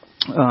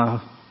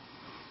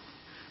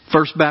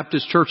First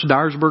Baptist Church,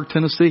 Dyersburg,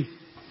 Tennessee.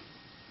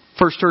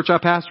 First church I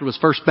pastored was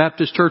First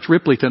Baptist Church,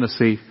 Ripley,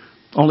 Tennessee.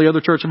 Only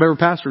other church I've ever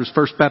pastored is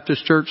First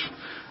Baptist Church,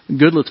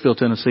 Goodlettsville,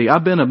 Tennessee.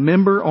 I've been a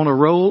member on a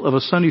roll of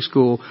a Sunday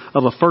school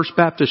of a First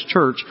Baptist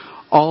church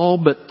all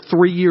but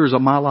 3 years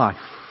of my life.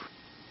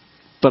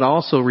 But I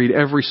also read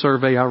every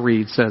survey I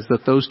read says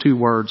that those 2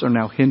 words are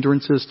now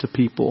hindrances to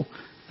people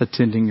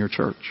attending your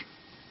church.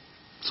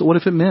 So what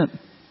if it meant?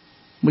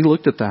 We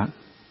looked at that.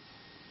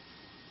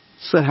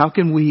 Said, how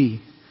can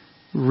we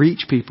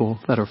reach people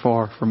that are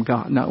far from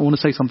God? Now, I want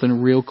to say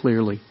something real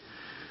clearly.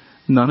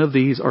 None of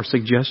these are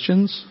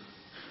suggestions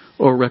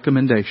or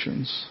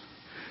recommendations.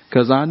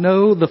 Because I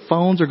know the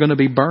phones are going to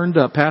be burned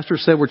up. Pastor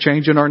said we're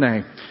changing our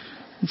name.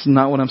 That's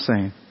not what I'm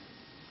saying.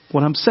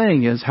 What I'm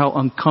saying is, how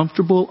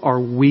uncomfortable are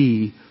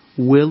we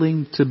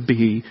willing to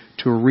be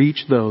to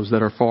reach those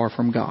that are far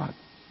from God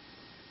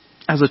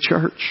as a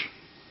church?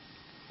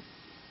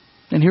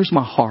 And here's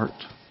my heart.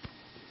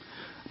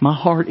 My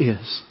heart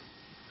is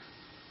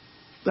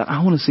that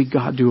I want to see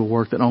God do a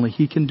work that only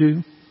He can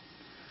do.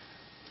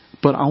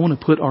 But I want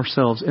to put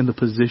ourselves in the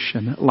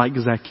position like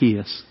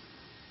Zacchaeus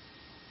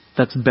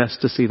that's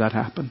best to see that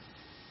happen.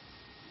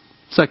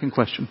 Second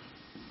question.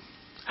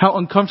 How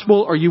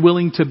uncomfortable are you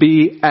willing to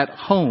be at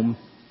home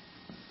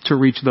to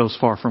reach those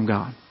far from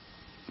God?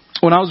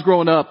 When I was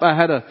growing up, I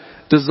had a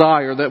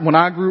desire that when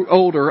I grew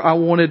older,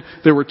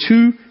 there were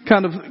two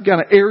kind of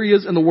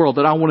areas in the world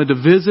that I wanted to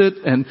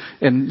visit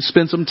and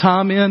spend some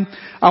time in.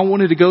 I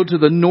wanted to go to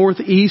the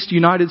northeast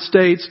United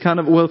States, kind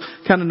of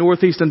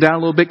northeast and down a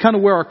little bit, kind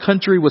of where our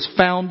country was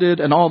founded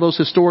and all those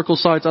historical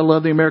sites. I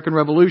love the American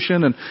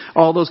Revolution and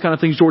all those kind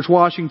of things. George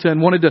Washington,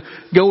 wanted to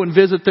go and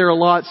visit there a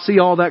lot, see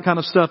all that kind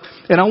of stuff.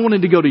 And I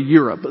wanted to go to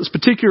Europe,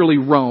 particularly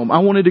Rome. I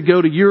wanted to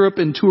go to Europe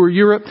and tour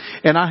Europe,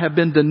 and I have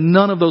been to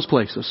none of those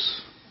places.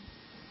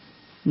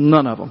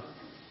 None of them.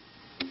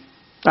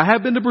 I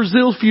have been to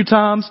Brazil a few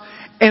times,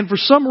 and for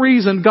some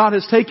reason God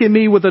has taken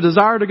me with a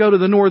desire to go to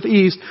the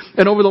Northeast,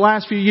 and over the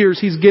last few years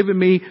He's given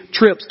me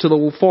trips to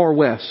the far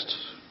west.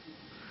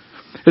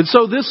 And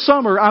so this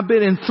summer I've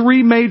been in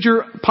 3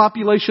 major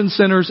population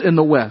centers in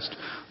the West: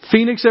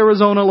 Phoenix,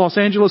 Arizona; Los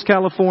Angeles,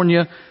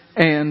 California;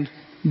 and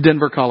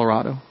Denver,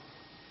 Colorado.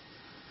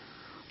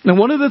 And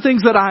one of the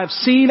things that I have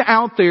seen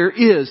out there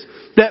is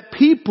that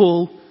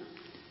people,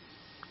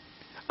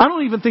 I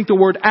don't even think the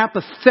word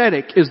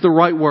apathetic is the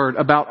right word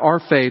about our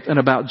faith and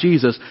about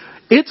Jesus.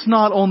 It's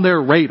not on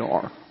their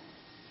radar.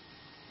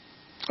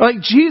 Like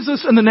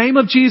Jesus and the name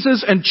of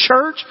Jesus and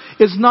church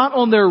is not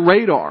on their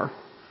radar.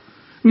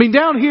 I mean,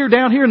 down here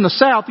in the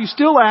South, you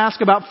still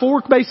ask about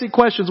 4 basic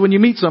questions when you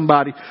meet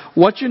somebody.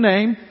 What's your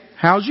name?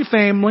 How's your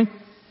family?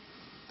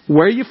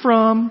 Where are you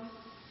from?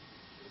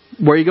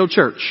 Where you go to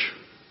church?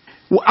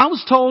 Well, I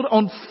was told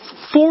on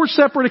 4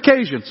 separate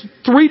occasions,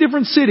 3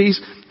 different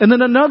cities, and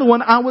then another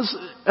one, I was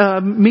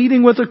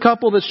meeting with a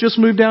couple that's just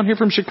moved down here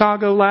from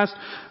Chicago last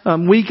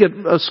week at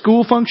a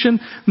school function.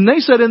 And they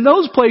said in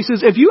those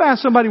places, if you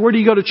ask somebody, where do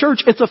you go to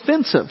church? It's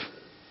offensive.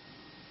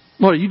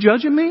 What, are you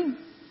judging me?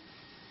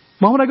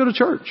 Why would I go to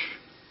church?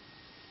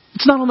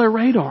 It's not on their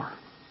radar.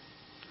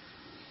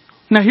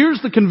 Now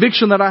here's the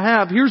conviction that I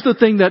have. Here's the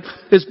thing that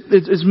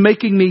is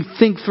making me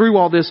think through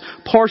all this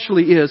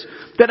partially is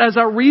that as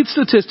I read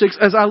statistics,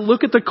 as I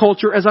look at the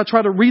culture, as I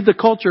try to read the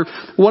culture,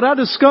 what I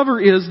discover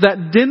is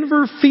that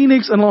Denver,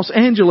 Phoenix, and Los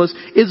Angeles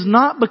is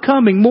not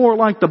becoming more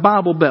like the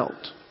Bible Belt.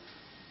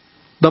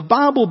 The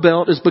Bible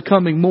Belt is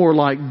becoming more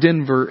like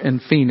Denver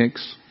and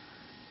Phoenix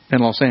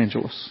and Los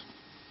Angeles.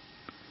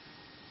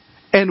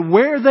 And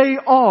where they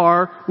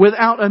are,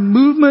 without a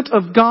movement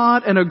of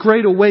God and a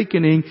great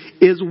awakening,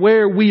 is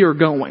where we are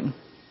going.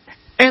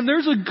 And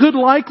there's a good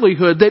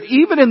likelihood that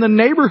even in the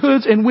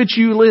neighborhoods in which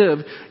you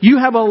live, you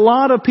have a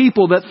lot of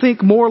people that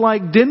think more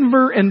like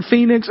Denver and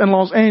Phoenix and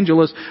Los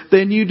Angeles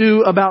than you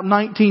do about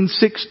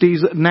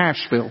 1960s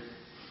Nashville.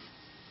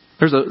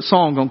 There's a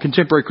song on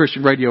contemporary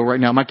Christian radio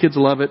right now. My kids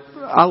love it.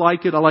 I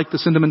like it. I like the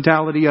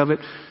sentimentality of it.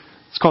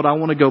 It's called I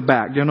Want to Go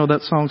Back. Do you know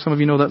that song? Some of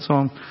you know that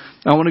song.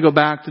 I want to go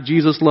back to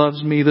Jesus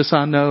loves me, this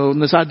I know.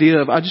 And this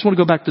idea of I just want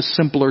to go back to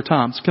simpler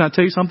times. Can I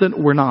tell you something?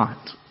 We're not.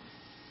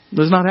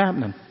 That's not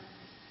happening.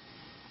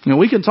 You know,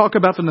 we can talk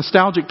about the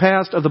nostalgic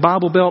past of the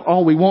Bible Belt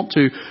all we want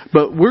to,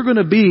 but we're going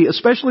to be,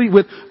 especially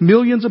with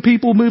millions of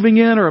people moving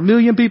in or 1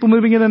 million people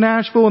moving into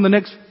Nashville in the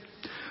next,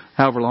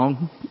 however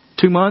long,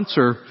 2 months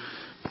or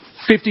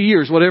 50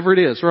 years, whatever it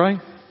is, right?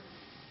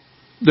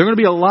 There are going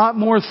to be a lot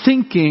more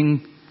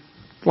thinking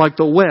like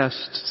the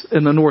West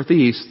and the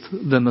Northeast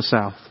than the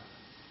South.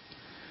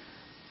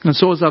 And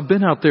so as I've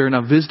been out there and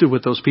I've visited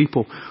with those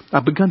people,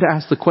 I've begun to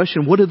ask the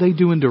question, what are they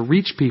doing to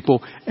reach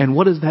people? And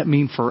what does that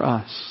mean for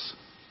us?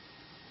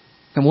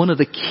 And one of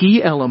the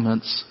key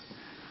elements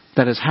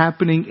that is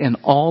happening in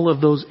all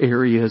of those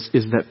areas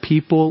is that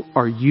people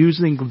are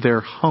using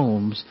their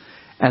homes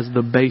as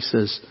the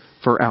basis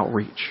for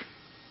outreach.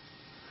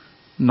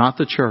 Not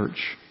the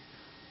church,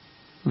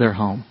 their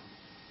home.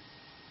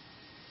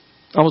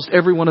 Almost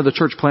every one of the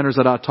church planners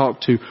that I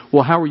talk to,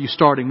 well, how are you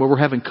starting? Well, we're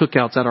having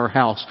cookouts at our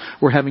house.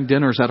 We're having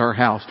dinners at our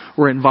house.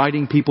 We're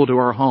inviting people to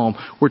our home.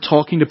 We're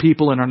talking to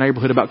people in our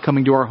neighborhood about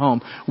coming to our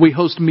home. We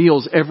host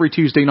meals every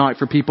Tuesday night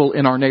for people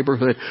in our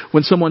neighborhood.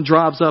 When someone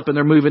drives up and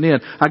they're moving in,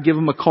 I give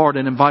them a card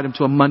and invite them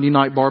to a Monday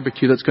night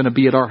barbecue that's going to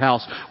be at our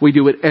house. We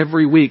do it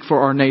every week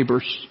for our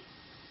neighbors.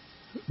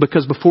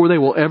 Because before they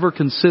will ever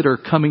consider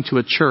coming to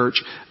a church,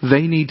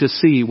 they need to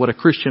see what a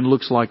Christian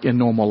looks like in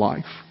normal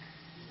life.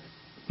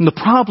 And the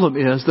problem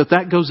is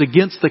that goes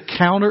against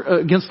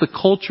the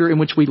culture in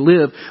which we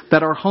live,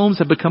 that our homes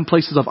have become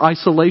places of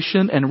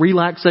isolation and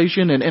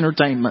relaxation and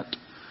entertainment.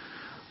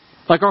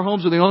 Like our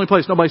homes are the only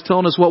place nobody's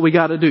telling us what we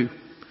got to do.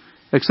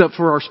 Except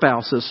for our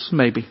spouses,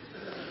 maybe.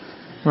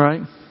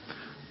 Right?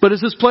 But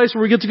it's this place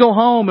where we get to go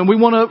home and we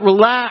want to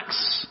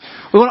relax.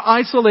 We want to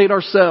isolate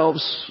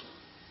ourselves.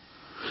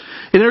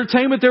 In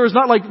entertainment, there is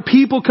not like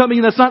people coming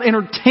in. That's not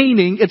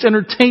entertaining. It's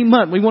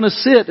entertainment. We want to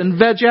sit and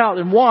veg out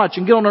and watch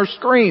and get on our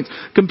screens,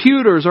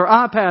 computers, our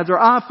iPads,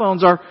 our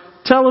iPhones, our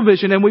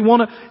television, and we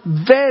want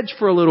to veg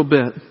for a little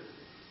bit.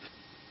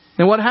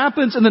 And what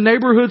happens in the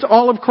neighborhoods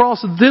all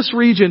across this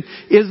region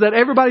is that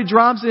everybody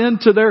drives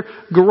into their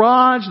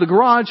garage. The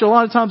garage a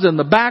lot of times in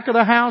the back of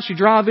the house. You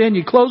drive in,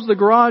 you close the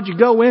garage, you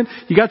go in,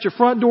 you got your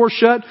front door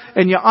shut,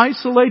 and you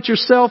isolate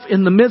yourself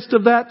in the midst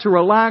of that to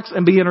relax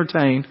and be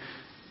entertained.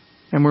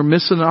 And we're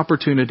missing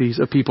opportunities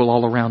of people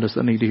all around us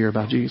that need to hear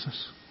about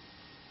Jesus.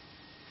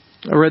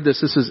 I read this.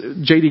 This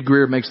is J.D.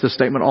 Greer makes this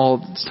statement all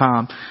the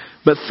time.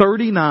 But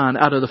 39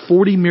 out of the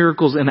 40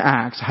 miracles in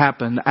Acts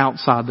happened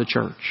outside the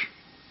church.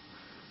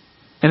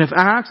 And if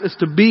Acts is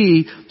to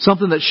be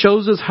something that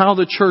shows us how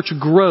the church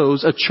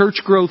grows, a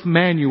church growth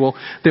manual,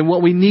 then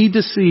what we need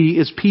to see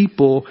is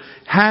people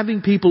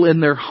having people in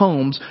their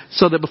homes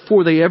so that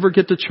before they ever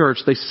get to church,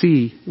 they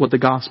see what the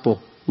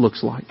gospel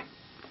looks like.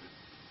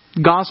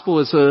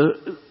 Gospel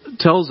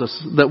tells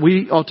us that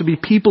we ought to be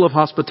people of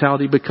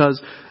hospitality because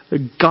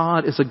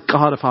God is a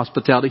God of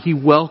hospitality. He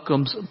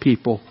welcomes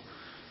people.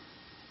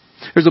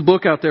 There's a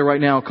book out there right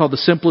now called The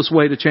Simplest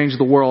Way to Change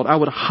the World. I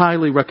would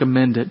highly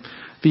recommend it.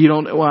 If you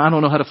don't, I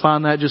don't know how to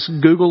find that. Just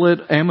Google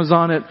it,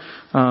 Amazon it.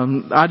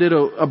 I did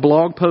a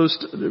blog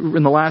post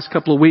in the last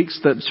couple of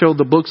weeks that showed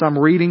the books I'm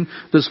reading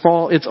this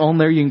fall. It's on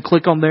there. You can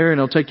click on there and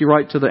it'll take you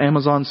right to the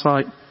Amazon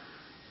site.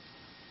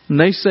 And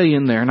they say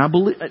in there, and I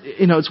believe,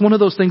 it's one of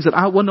those things that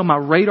I wasn't on my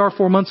radar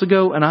 4 months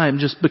ago, and I am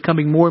just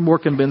becoming more and more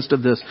convinced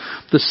of this.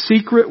 The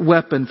secret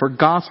weapon for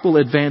gospel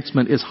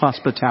advancement is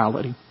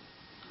hospitality.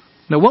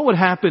 Now, what would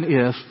happen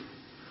if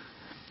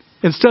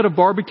instead of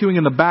barbecuing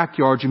in the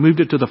backyard, you moved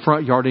it to the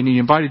front yard and you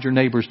invited your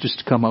neighbors just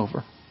to come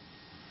over?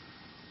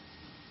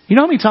 You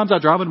know how many times I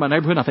drive into my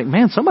neighborhood and I think,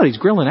 man, somebody's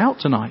grilling out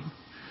tonight.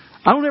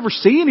 I don't ever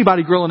see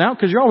anybody grilling out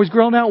because you're always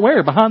grilling out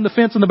where? Behind the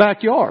fence in the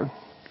backyard.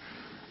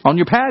 On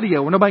your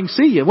patio where nobody can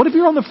see you. What if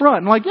you're on the front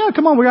and like, yeah,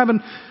 come on, we're having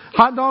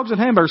hot dogs and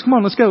hamburgers. Come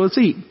on, let's go, let's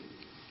eat.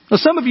 Now,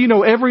 some of you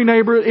know every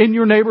neighbor in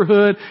your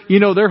neighborhood.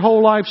 You know their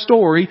whole life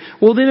story.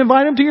 Well, then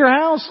invite them to your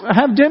house.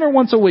 Have dinner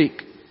once a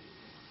week.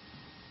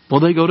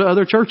 Well, they go to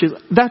other churches.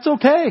 That's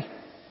okay.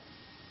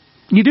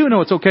 You do know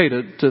it's okay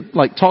to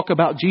like talk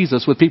about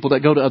Jesus with people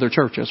that go to other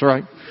churches,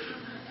 right?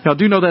 Y'all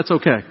do know that's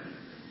okay.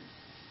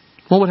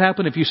 What would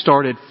happen if you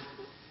started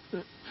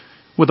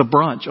with a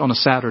brunch on a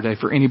Saturday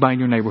for anybody in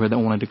your neighborhood that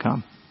wanted to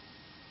come?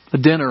 A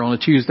dinner on a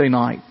Tuesday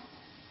night,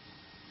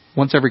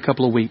 once every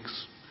couple of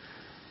weeks,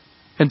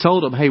 and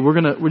told them, hey, we're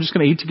just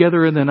gonna eat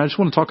together, and then I just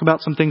want to talk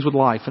about some things with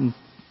life, and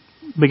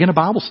begin a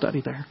Bible study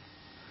there.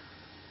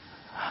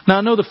 Now,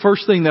 I know the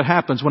first thing that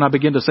happens when I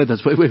begin to say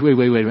this, wait a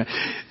minute.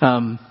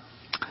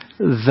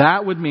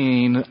 That would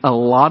mean a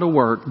lot of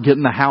work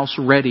getting the house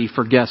ready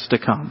for guests to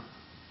come.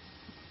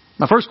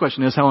 My first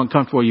question is, how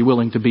uncomfortable are you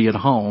willing to be at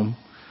home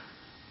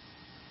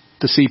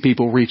to see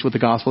people reach with the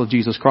gospel of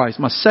Jesus Christ?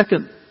 My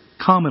second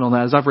comment on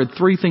that is I've read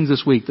 3 things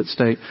this week that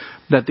state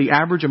that the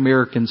average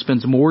American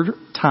spends more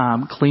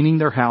time cleaning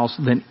their house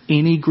than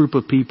any group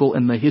of people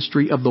in the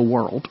history of the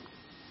world.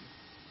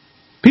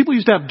 People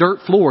used to have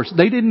dirt floors.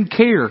 They didn't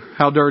care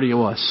how dirty it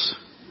was.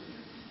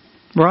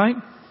 Right?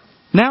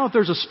 Now if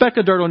there's a speck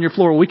of dirt on your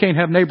floor, we can't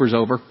have neighbors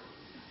over.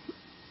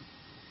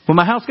 Well,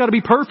 my house got to be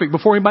perfect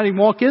before anybody can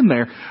walk in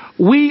there.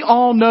 We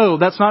all know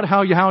that's not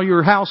how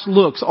your house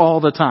looks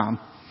all the time.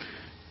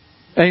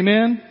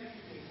 Amen?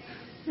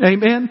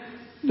 Amen?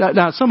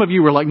 Now, some of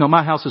you were like, no,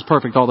 my house is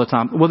perfect all the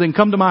time. Well, then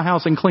come to my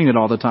house and clean it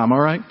all the time,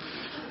 all right?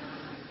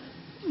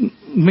 I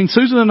mean,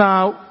 Susan and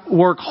I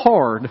work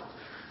hard.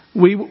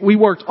 We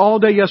worked all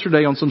day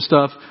yesterday on some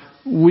stuff.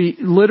 We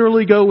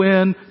literally go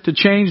in to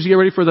change, to get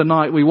ready for the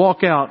night. We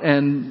walk out,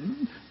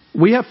 and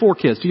we have 4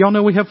 kids. Do y'all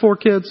know we have 4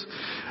 kids?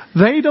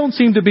 They don't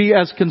seem to be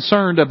as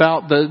concerned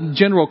about the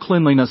general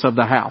cleanliness of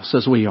the house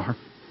as we are.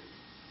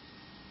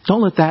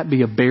 Don't let that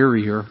be a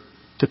barrier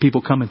to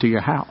people coming to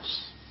your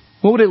house.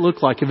 What would it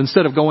look like if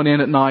instead of going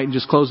in at night and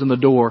just closing the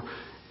door,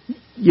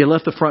 you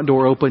left the front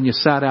door open, you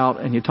sat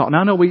out and you talked? Now,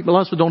 I know a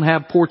lot of us don't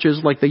have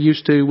porches like they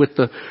used to with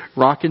the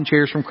rocking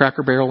chairs from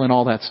Cracker Barrel and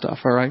all that stuff,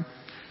 all right?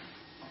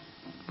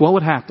 What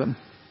would happen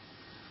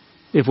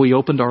if we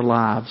opened our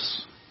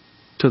lives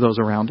to those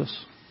around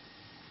us?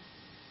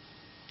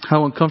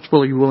 How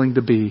uncomfortable are you willing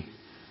to be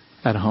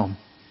at home?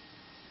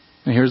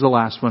 And here's the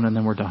last one, and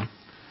then we're done.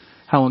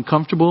 How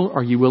uncomfortable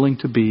are you willing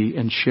to be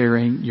in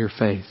sharing your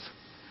faith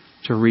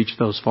to reach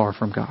those far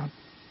from God?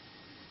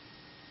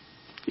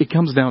 It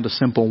comes down to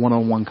simple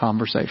one-on-one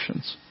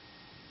conversations.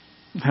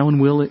 How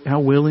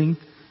willing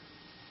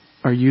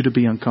are you to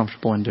be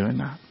uncomfortable in doing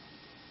that?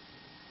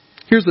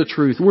 Here's the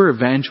truth. We're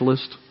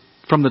evangelists.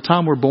 From the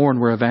time we're born,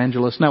 we're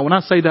evangelists. Now, when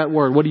I say that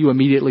word, what do you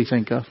immediately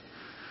think of?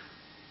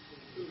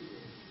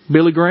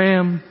 Billy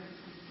Graham.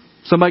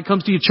 Somebody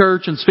comes to your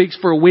church and speaks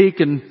for a week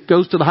and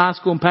goes to the high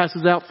school and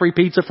passes out free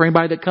pizza for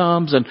anybody that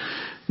comes and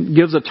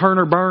gives a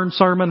Turner Burns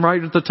sermon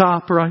right at the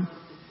top, right?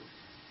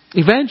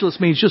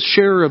 Evangelist means just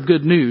sharer of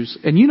good news.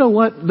 And you know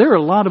what? There are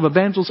a lot of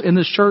evangelists in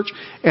this church.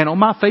 And on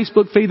my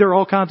Facebook feed, there are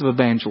all kinds of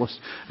evangelists.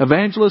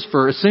 Evangelists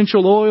for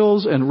essential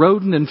oils and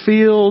Roden and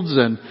Fields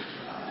and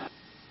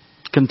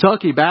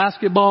Kentucky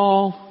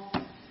basketball,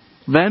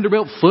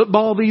 Vanderbilt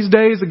football these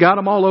days. They got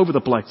them all over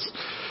the place.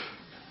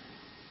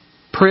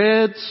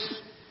 Preds.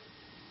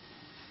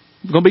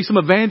 There's going to be some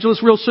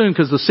evangelists real soon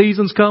because the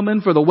season's coming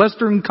for the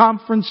Western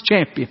Conference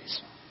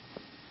champions.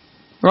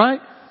 Right?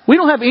 We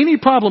don't have any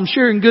problem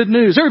sharing good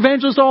news. There are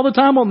evangelists all the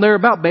time on there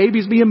about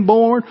babies being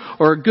born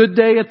or a good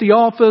day at the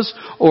office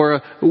or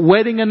a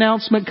wedding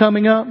announcement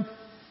coming up.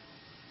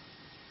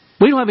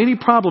 We don't have any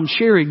problem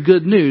sharing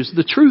good news.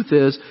 The truth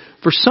is,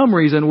 for some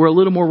reason, we're a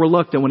little more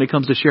reluctant when it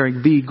comes to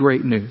sharing the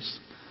great news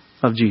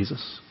of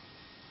Jesus.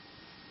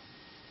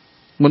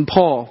 When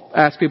Paul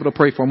asked people to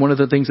pray for him, one of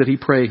the things that he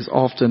prays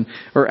often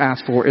or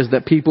asks for is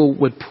that people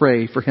would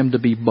pray for him to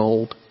be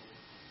bold.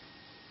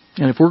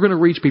 And if we're going to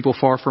reach people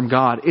far from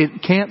God,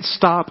 it can't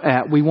stop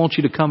at, we want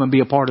you to come and be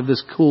a part of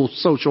this cool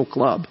social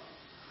club.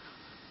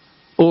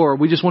 Or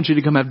we just want you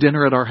to come have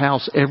dinner at our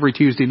house every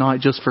Tuesday night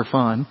just for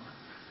fun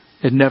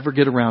and never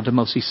get around to the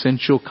most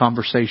essential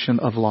conversation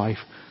of life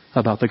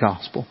about the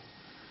gospel.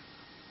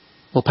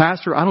 Well,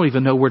 Pastor, I don't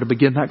even know where to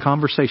begin that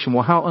conversation.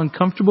 Well, how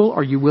uncomfortable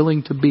are you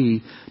willing to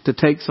be to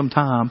take some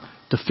time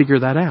to figure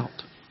that out?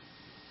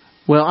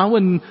 Well,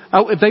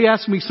 if they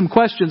asked me some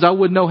questions, I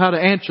wouldn't know how to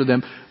answer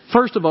them.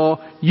 First of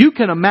all, you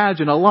can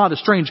imagine a lot of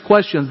strange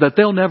questions that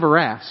they'll never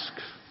ask.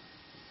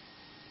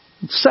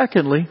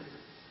 Secondly,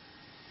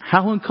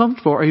 how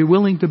uncomfortable are you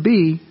willing to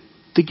be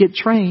to get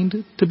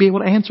trained to be able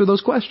to answer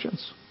those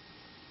questions?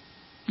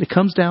 It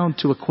comes down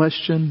to a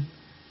question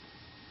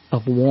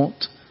of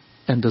want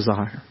and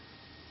desire.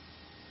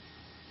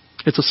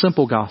 It's a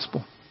simple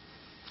gospel.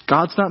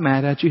 God's not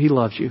mad at you. He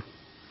loves you.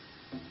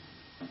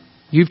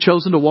 You've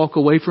chosen to walk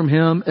away from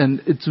Him,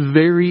 and it's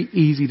very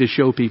easy to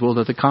show people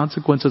that the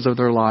consequences of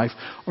their life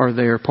are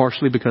there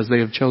partially because they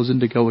have chosen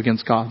to go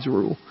against God's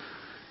rule.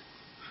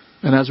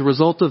 And as a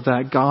result of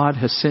that, God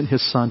has sent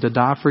His Son to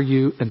die for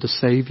you and to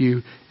save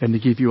you and to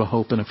give you a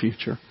hope and a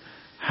future.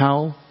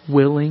 How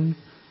willing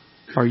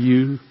are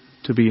you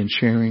to be in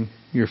sharing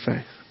your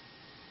faith?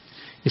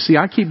 You see,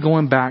 I keep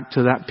going back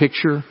to that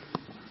picture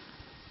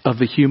of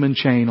the human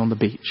chain on the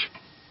beach.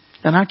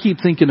 And I keep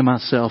thinking to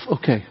myself,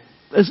 okay,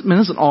 this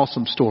is an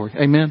awesome story.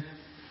 Amen?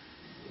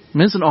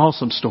 It's an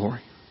awesome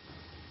story.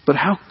 But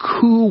how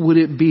cool would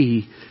it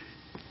be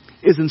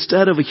is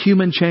instead of a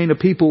human chain of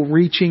people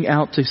reaching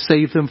out to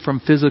save them from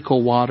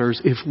physical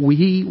waters, if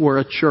we were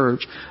a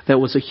church that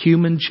was a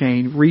human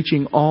chain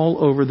reaching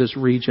all over this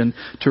region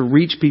to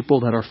reach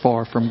people that are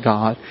far from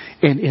God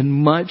and in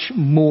much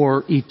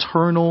more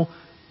eternal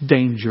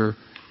danger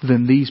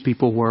than these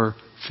people were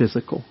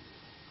physical.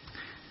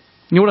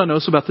 You know what I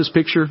notice about this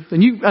picture?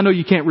 And I know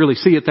you can't really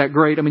see it that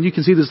great. I mean, you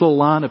can see this little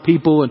line of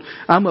people, and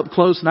I'm up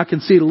close and I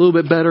can see it a little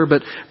bit better,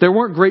 but there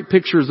weren't great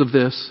pictures of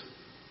this.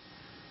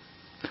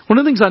 One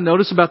of the things I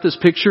notice about this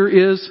picture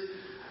is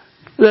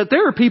that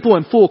there are people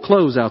in full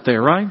clothes out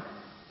there, right?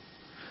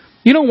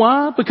 You know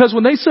why? Because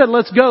when they said,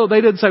 let's go,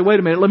 they didn't say, wait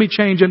a minute, let me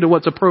change into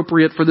what's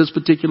appropriate for this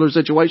particular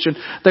situation.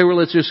 They were,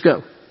 let's just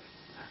go.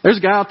 There's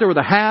a guy out there with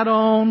a hat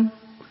on,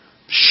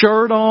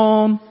 shirt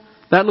on.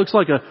 That looks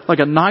like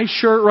a nice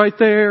shirt right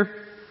there.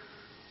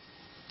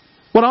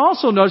 What I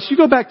also noticed, you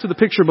go back to the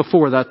picture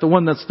before that, the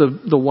one that's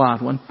the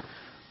wide one.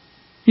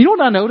 You know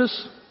what I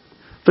notice?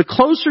 The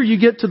closer you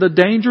get to the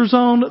danger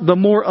zone, the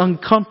more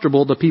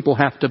uncomfortable the people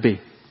have to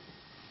be.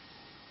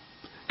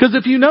 Because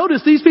if you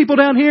notice, these people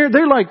down here,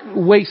 they're like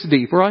waist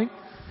deep, right?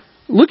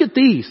 Look at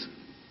these.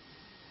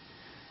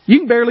 You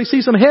can barely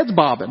see some heads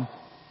bobbing.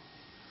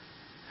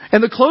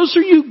 And the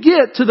closer you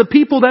get to the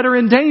people that are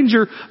in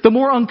danger, the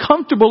more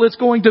uncomfortable it's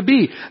going to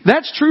be.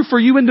 That's true for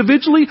you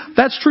individually.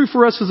 That's true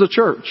for us as a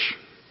church.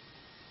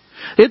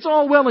 It's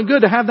all well and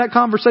good to have that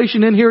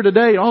conversation in here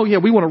today. Oh yeah,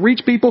 we want to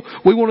reach people.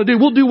 We'll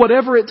do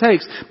whatever it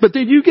takes. But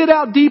then you get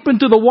out deep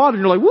into the water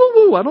and you're like,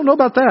 woo, I don't know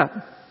about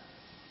that.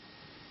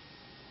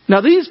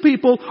 Now these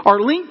people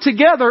are linked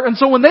together, and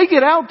so when they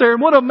get out there,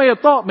 and one of them may have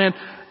thought, man,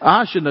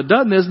 I shouldn't have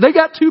done this. They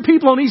got two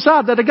people on each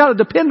side that have got to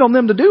depend on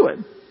them to do it.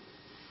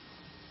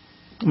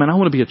 Man, I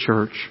want to be a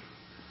church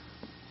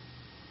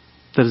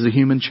that is a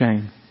human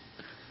chain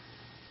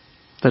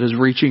that is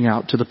reaching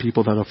out to the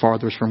people that are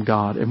farthest from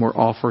God, and we're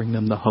offering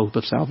them the hope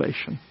of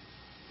salvation.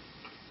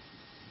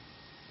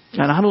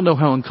 And I don't know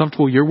how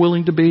uncomfortable you're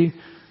willing to be,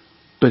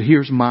 but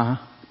here's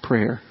my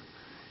prayer,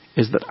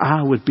 is that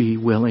I would be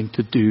willing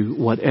to do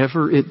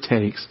whatever it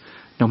takes,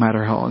 no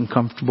matter how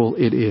uncomfortable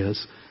it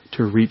is,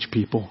 to reach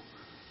people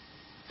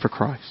for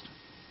Christ.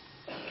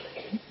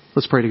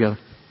 Let's pray together.